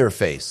smile on their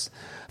face.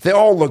 They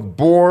all look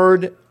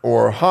bored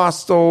or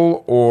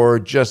hostile or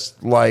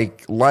just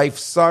like life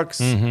sucks.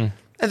 And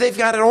they've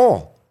got it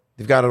all.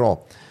 They've got it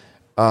all.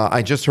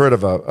 I just heard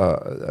of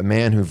a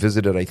man who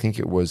visited, I think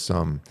it was,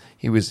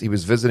 he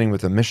was visiting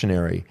with a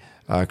missionary,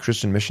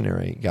 Christian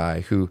missionary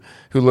guy who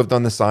lived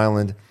on this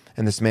island,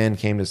 and this man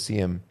came to see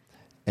him,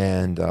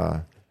 and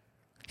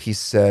he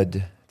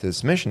said to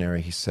this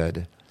missionary, he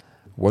said,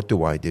 "What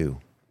do I do?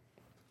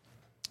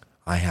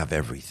 I have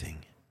everything."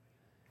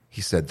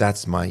 He said,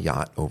 "That's my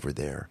yacht over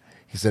there."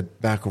 He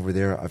said, "Back over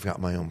there, I've got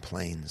my own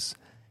planes."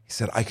 He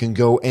said, "I can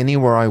go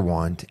anywhere I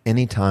want,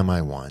 anytime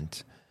I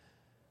want.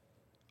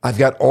 I've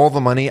got all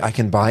the money. I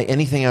can buy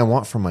anything I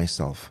want for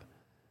myself."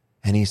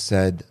 And he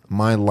said,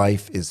 "My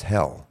life is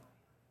hell.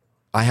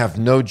 I have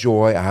no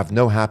joy. I have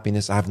no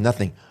happiness. I have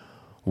nothing.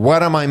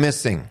 What am I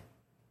missing?"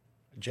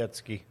 Jet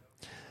ski.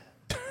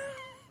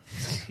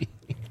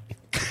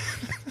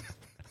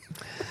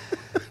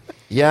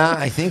 Yeah,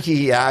 I think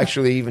he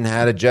actually even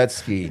had a jet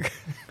ski.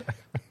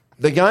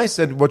 The guy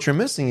said, what you're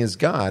missing is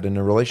God and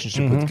a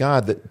relationship with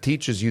God that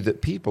teaches you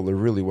that people are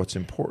really what's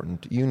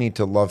important. You need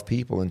to love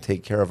people and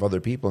take care of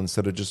other people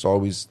instead of just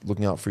always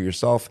looking out for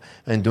yourself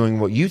and doing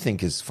what you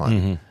think is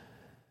fun.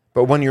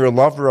 But when you're a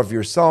lover of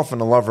yourself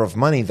and a lover of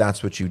money,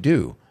 that's what you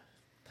do.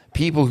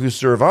 People who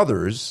serve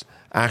others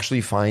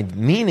actually find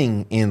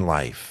meaning in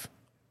life.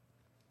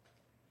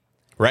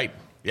 Right.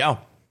 Yeah.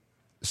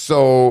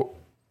 So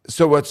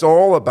it's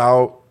all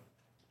about,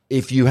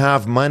 if you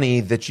have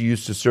money that you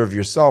use to serve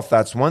yourself,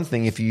 that's one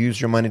thing. If you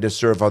use your money to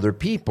serve other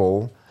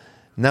people,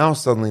 now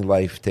suddenly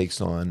life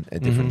takes on a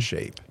different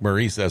shape.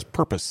 Marie says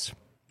purpose.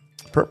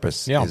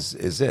 Purpose Yeah.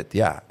 is it,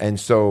 yeah. And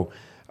so,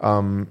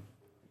 and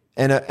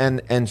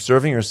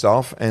serving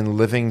yourself and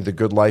living the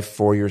good life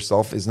for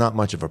yourself is not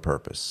much of a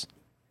purpose.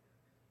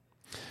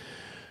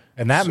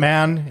 And that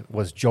man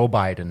was Joe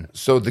Biden.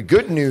 So the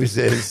good news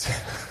is,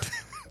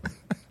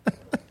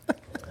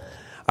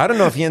 I don't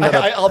know if he ended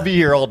up. I'll be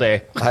here all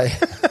day.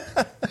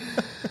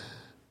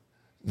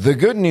 The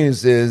good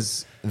news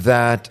is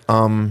that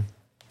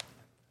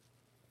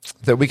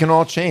that we can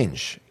all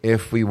change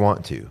if we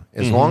want to.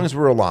 As long as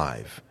we're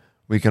alive,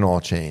 we can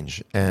all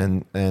change.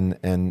 And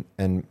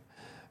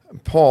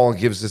Paul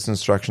gives this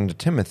instruction to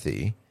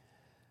Timothy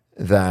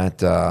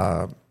that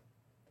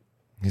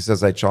he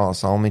says, "I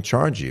solemnly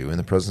charge you in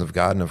the presence of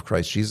God and of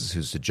Christ Jesus,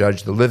 who's to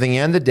judge the living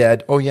and the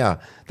dead." Oh yeah,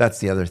 that's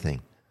the other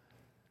thing.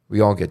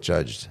 We all get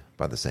judged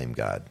by the same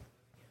God.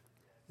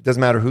 It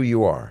doesn't matter who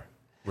you are.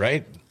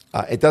 Right.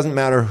 It doesn't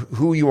matter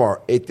who you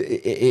are.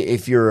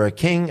 If you're a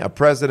king, a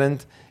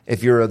president,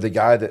 if you're the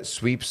guy that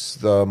sweeps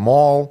the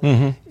mall,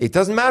 it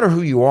doesn't matter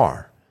who you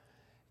are.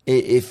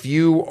 If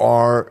you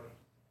are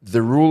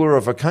the ruler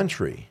of a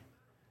country,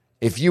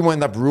 if you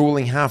end up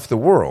ruling half the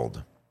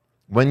world,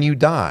 when you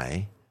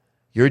die,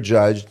 you're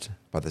judged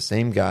by the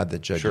same God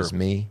that judges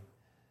me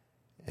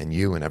and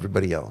you and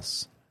everybody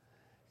else.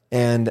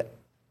 And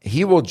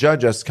he will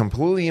judge us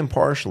completely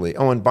impartially.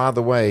 Oh, and by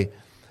the way,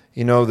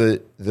 you know,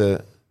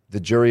 the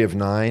jury of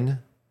 9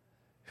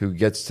 who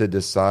gets to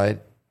decide,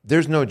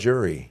 there's no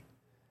jury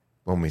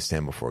when we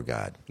stand before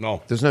God.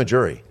 No. There's no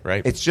jury.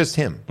 Right. It's just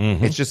him.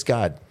 It's just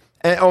God.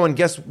 And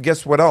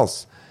guess what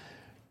else?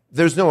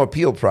 There's no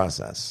appeal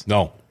process.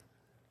 No.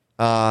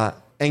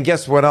 And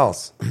guess what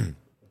else?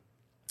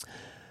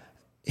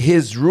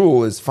 His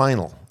rule is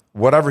final.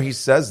 Whatever he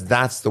says,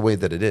 that's the way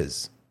that it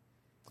is.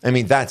 I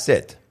mean, that's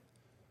it.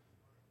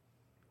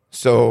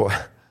 So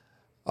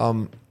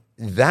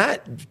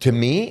that, to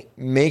me,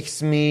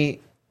 makes me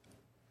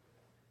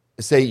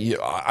say,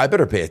 I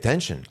better pay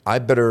attention. I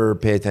better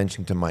pay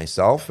attention to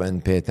myself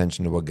and pay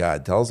attention to what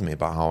God tells me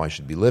about how I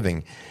should be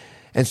living.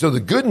 And so the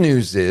good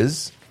news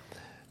is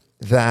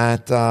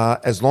that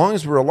as long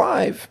as we're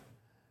alive,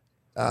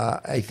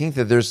 I think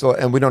that there's still,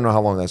 and we don't know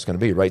how long that's going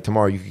to be, right?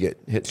 Tomorrow you could get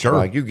hit.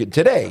 Sure. You could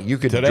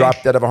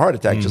drop dead of a heart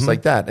attack just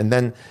like that. And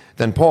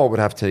then Paul would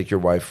have to take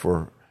your wife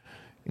for,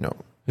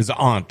 His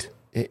aunt.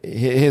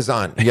 His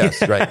aunt.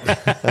 Yes, right.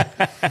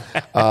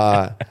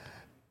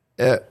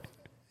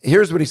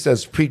 Here's what he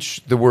says.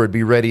 Preach the word.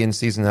 Be ready in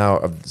season,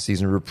 out of the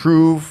season.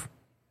 Reprove.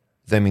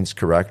 That means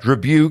correct.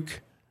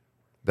 Rebuke.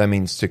 That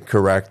means to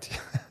correct.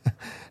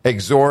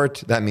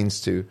 Exhort. That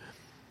means to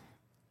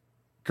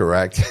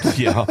correct.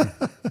 Yeah.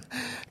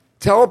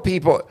 Tell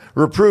people,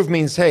 reprove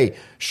means, hey,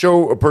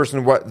 show a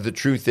person what the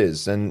truth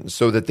is, and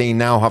so that they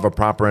now have a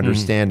proper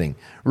understanding.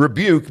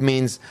 Rebuke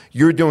means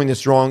you're doing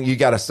this wrong, you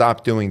got to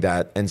stop doing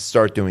that and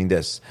start doing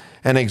this.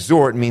 And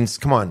exhort means,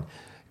 come on,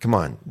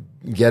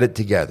 get it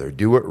together,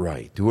 do it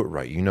right,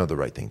 you know the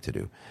right thing to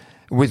do.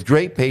 With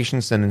great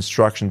patience and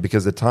instruction,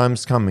 because the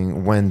time's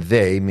coming when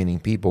they, meaning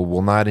people,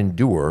 will not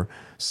endure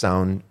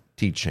sound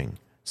teaching,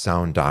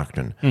 sound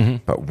doctrine.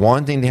 But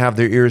wanting to have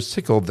their ears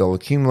tickled, they'll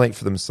accumulate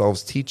for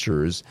themselves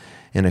teachers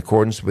in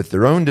accordance with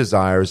their own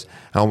desires,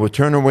 and will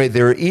turn away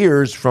their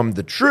ears from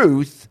the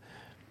truth,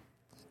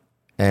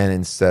 and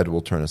instead will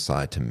turn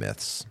aside to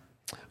myths.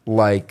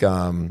 Like,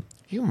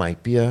 you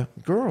might be a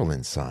girl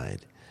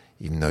inside,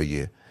 even though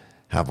you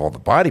have all the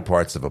body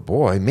parts of a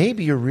boy.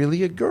 Maybe you're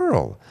really a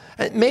girl.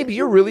 And maybe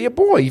you're really a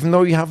boy, even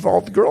though you have all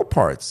the girl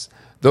parts.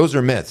 Those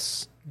are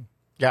myths.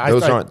 Yeah,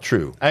 Those aren't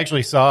true. I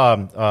actually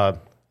saw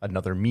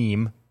another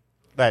meme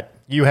that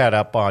you had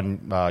up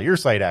on your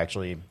site,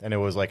 actually, and it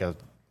was like a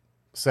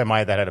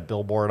semi that had a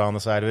billboard on the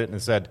side of it, and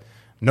it said,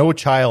 "No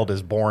child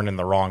is born in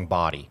the wrong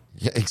body."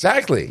 Yeah,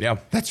 exactly. Yeah.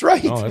 That's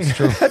right. Oh, that's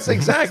true. That's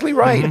exactly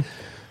right.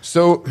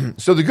 So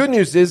the good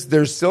news is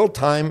there's still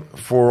time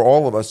for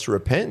all of us to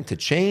repent, to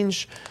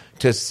change,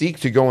 to seek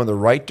to go in the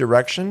right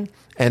direction.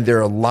 And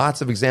there are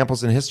lots of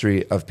examples in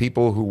history of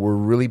people who were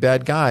really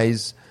bad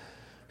guys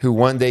who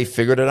one day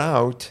figured it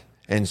out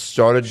and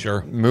started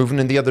moving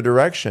in the other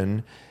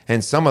direction.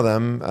 And some of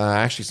them,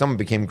 actually, some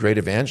became great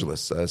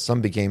evangelists.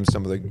 Some became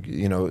some of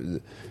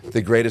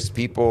the greatest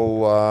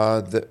people.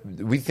 That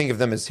we think of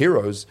them as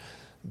heroes,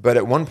 but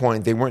at one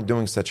point they weren't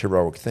doing such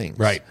heroic things.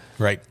 Right.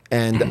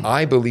 And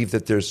I believe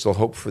that there's still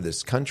hope for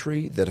this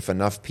country, that if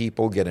enough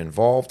people get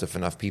involved, if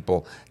enough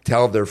people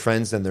tell their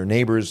friends and their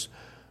neighbors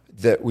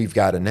that we've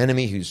got an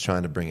enemy who's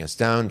trying to bring us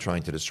down,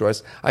 trying to destroy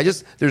us.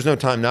 There's no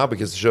time now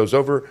because the show's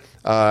over,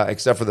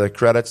 except for the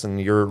credits and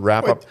your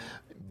wrap-up.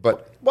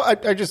 But Well,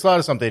 I just thought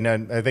of something,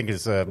 and I think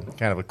it's a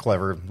kind of a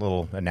clever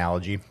little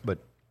analogy. But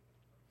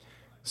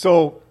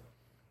so,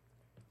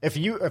 if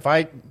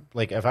I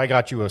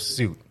got you a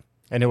suit,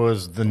 and it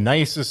was the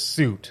nicest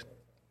suit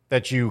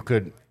that you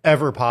could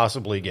ever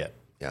possibly get,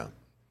 yeah,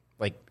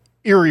 like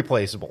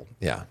irreplaceable,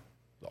 yeah,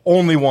 the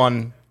only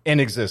one in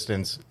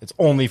existence, it's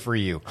only for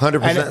you,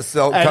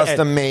 100%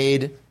 custom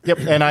made. Yep,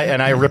 and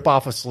I rip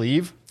off a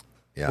sleeve.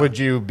 Yeah. Would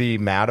you be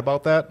mad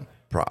about that?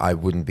 I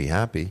wouldn't be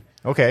happy.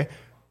 Okay.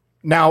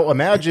 Now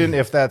imagine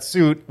if that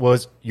suit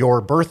was your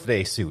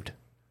birthday suit.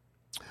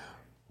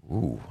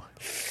 Ooh.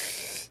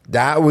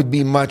 That would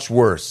be much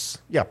worse.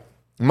 Yeah.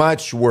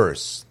 Much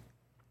worse.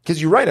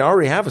 Because you're right, I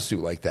already have a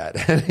suit like that.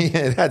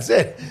 That's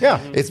it.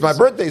 Yeah. It's my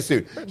birthday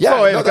suit.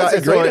 Yeah, that's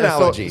a great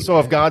analogy. So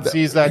if God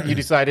sees that you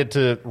decided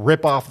to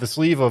rip off the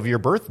sleeve of your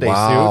birthday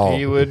suit,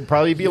 he would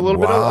probably be a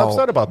little bit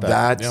upset about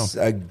that. That's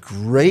a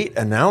great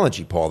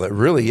analogy, Paul. That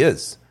really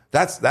is.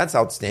 That's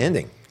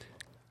outstanding.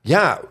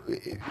 Yeah.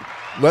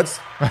 Let's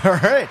All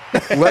right.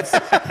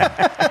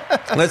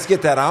 let's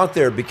get that out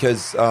there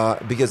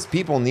because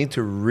people need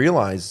to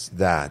realize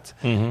that.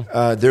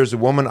 There's a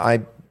woman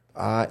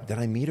did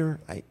I meet her?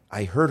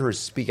 I heard her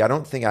speak. I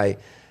don't think I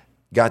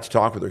got to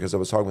talk with her because I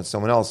was talking with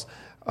someone else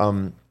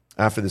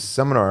after this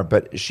seminar.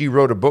 But she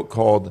wrote a book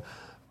called,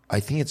 I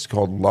think it's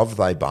called Love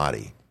Thy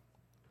Body.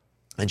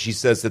 And she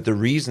says that the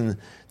reason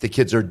the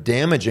kids are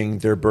damaging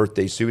their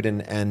birthday suit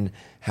and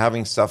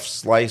having stuff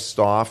sliced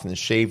off and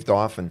shaved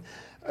off and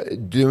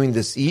doing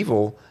this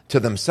evil to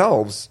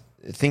themselves,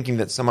 thinking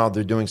that somehow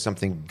they're doing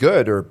something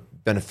good or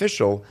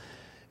beneficial,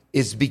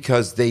 is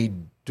because they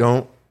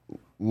don't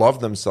love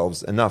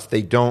themselves enough.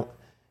 They don't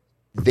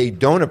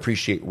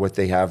appreciate what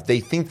they have. They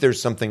think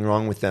there's something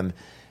wrong with them,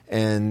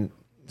 and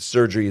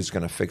surgery is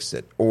going to fix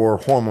it, or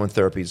hormone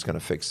therapy is going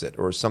to fix it,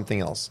 or something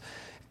else.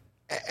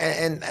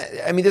 And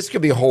I mean, this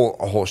could be a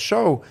whole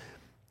show.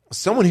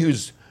 Someone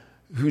who's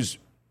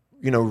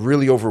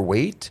really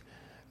overweight,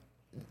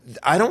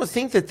 I don't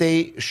think that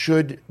they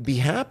should be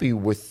happy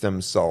with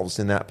themselves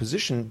in that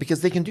position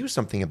because they can do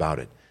something about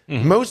it.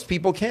 Mm-hmm. Most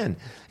people can.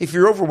 If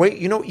you're overweight,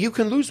 you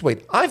can lose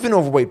weight. I've been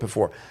overweight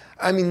before.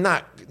 I mean,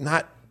 not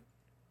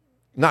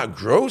not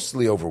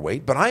grossly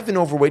overweight, but I've been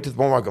overweight to the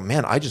point where I go,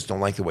 man, I just don't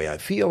like the way I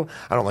feel.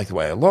 I don't like the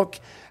way I look,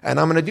 and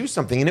I'm going to do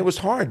something. And it was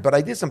hard, but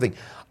I did something.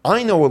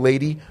 I know a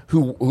lady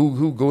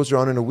who goes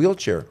around in a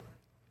wheelchair.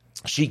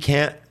 She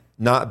can't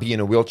not be in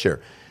a wheelchair.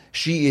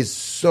 She is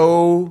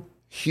so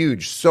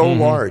huge, so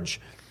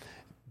large,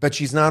 but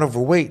she's not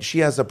overweight. She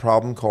has a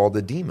problem called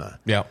edema.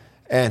 Yeah.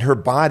 And her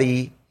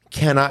body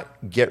cannot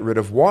get rid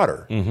of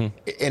water.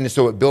 And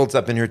so it builds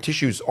up in her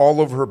tissues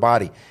all over her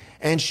body.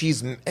 And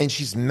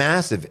she's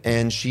massive,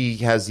 and she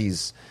has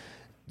these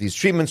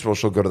treatments where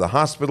she'll go to the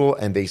hospital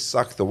and they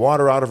suck the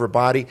water out of her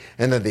body,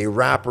 and then they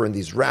wrap her in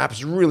these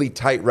wraps, really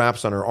tight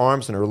wraps on her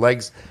arms and her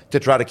legs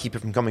to try to keep it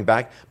from coming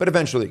back. But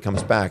eventually it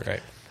comes back.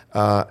 Right.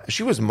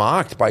 She was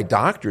mocked by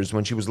doctors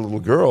when she was a little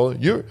girl.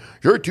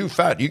 You're too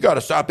fat. You got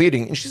to stop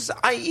eating. And she says,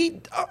 I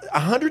eat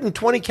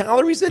 120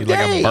 calories a You're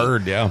day. like a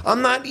bird, yeah.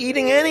 I'm not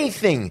eating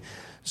anything.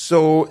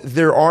 So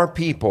there are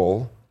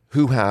people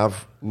who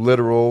have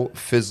literal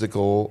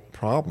physical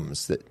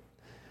problems that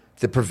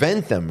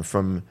prevent them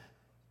from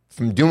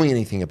doing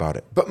anything about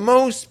it. But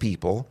most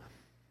people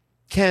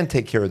can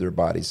take care of their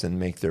bodies and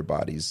make their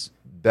bodies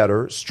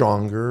better,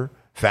 stronger,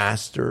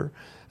 faster,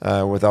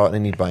 without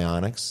any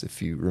bionics.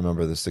 If you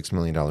remember the $6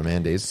 Million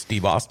Man days,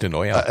 Steve Austin.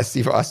 Oh yeah,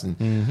 Steve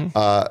Austin.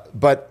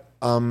 But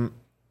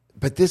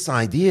this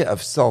idea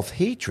of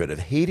self-hatred, of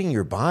hating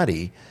your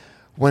body,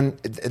 when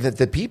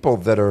the people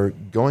that are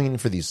going in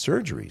for these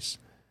surgeries,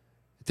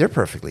 they're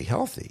perfectly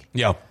healthy.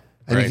 Yeah.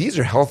 And Right. these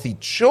are healthy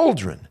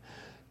children.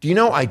 Do you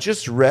know, I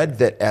just read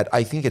that at,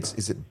 I think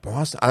is it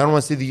Boston? I don't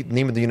want to say the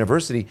name of the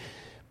university.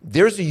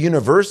 There's a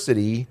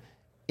university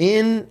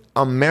in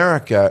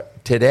America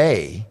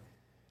today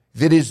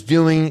that is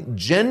doing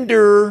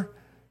gender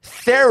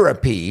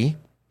therapy.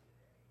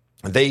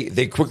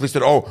 They quickly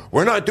said, oh,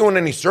 we're not doing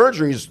any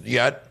surgeries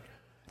yet.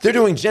 They're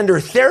doing gender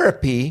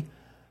therapy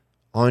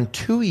on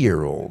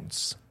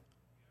 2-year-olds.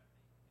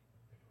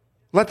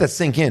 Let that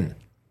sink in.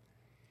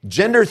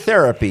 Gender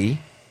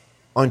therapy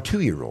on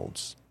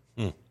 2-year-olds.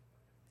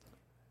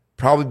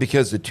 Probably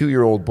because the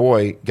 2-year-old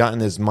boy got in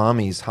his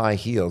mommy's high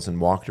heels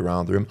and walked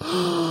around the room.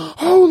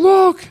 Oh,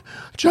 look,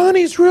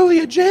 Johnny's really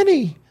a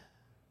Jenny.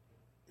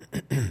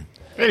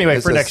 Anyway,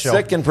 It's for a next show.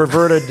 sick and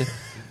perverted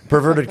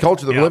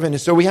culture that we live in.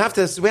 So we have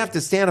to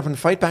stand up and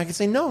fight back and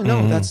say, no,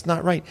 that's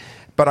not right.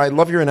 But I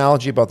love your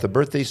analogy about the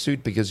birthday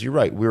suit, because you're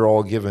right. We're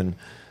all given,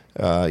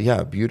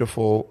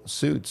 beautiful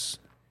suits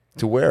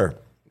to wear,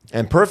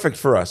 and perfect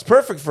for us.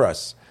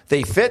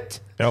 They fit.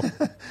 Yep.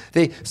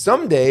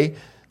 Someday,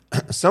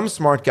 some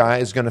smart guy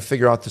is going to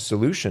figure out the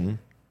solution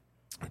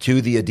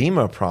to the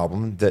edema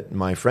problem that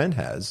my friend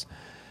has,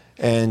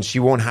 and she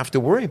won't have to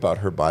worry about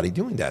her body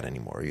doing that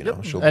anymore.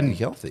 She'll be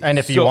healthy. And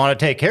if you want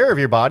to take care of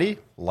your body,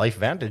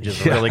 LifeVantage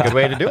is a really good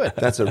way to do it.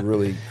 That's a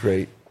really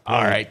great.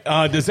 All right.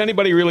 Does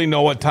anybody really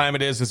know what time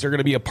it is? Is there going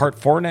to be a part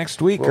 4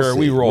 next week, or are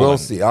we rolling? We'll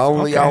see.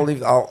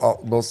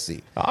 We'll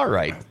see. All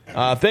right.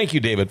 Thank you,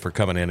 David, for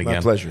coming in again.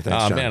 My pleasure.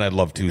 Thanks, John. Man, I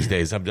love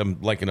Tuesdays.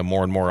 I'm liking them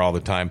more and more all the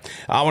time.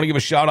 I want to give a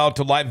shout out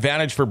to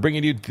LifeVantage for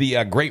bringing you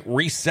the Great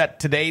Reset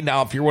today.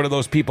 Now, if you're one of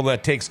those people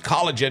that takes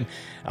collagen,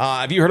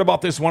 have you heard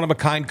about this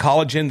one-of-a-kind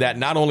collagen that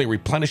not only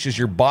replenishes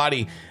your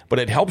body, but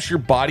it helps your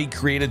body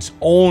create its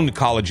own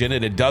collagen,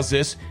 and it does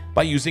this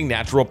by using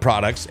natural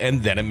products,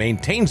 and then it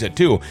maintains it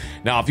too.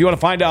 Now, if you want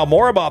to find out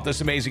more about this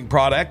amazing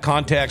product,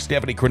 contact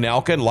Stephanie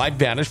Kornelka and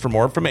LifeVantage for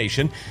more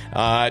information.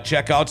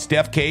 Check out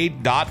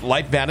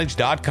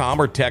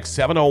stephk.lifevantage.com or text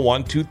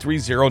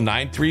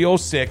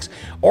 701-230-9306,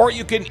 or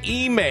you can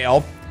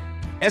email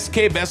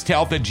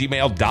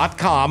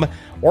skbesthealth@gmail.com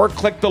or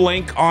click the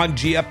link on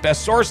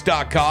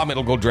gfbestsource.com.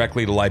 It'll go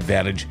directly to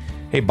LifeVantage.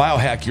 Hey,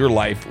 biohack your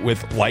life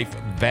with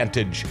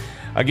LifeVantage.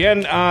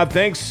 Again,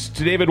 thanks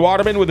to David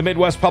Waterman with the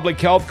Midwest Public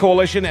Health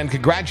Coalition, and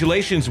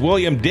congratulations,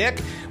 William Dick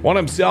won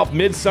himself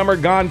Midsummer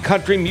Gone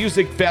Country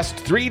Music Fest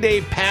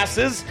 3-day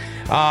passes.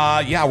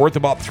 Worth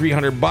about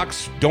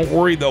 $300. Don't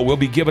worry, though, we'll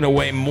be giving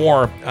away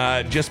more.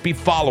 Just be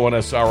following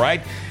us, all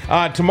right?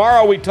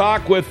 Tomorrow we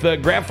talk with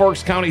Grand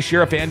Forks County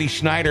Sheriff Andy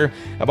Schneider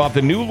about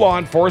the new law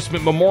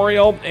enforcement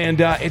memorial,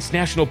 and it's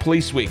National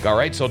Police Week, all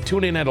right? So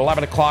tune in at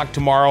 11 o'clock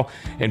tomorrow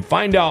and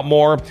find out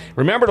more.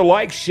 Remember to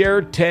like,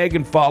 share, tag,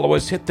 and follow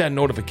us. Hit that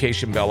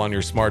notification bell on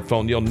your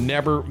smartphone. You'll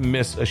never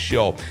miss a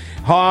show.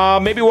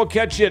 Maybe we'll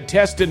catch you at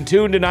Test and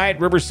Tune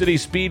tonight, River City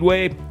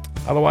Speedway.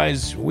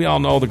 Otherwise, we all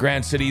know the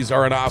Grand Cities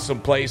are an awesome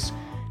place.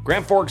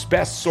 Grand Forks'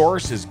 best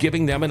source is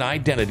giving them an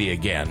identity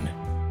again.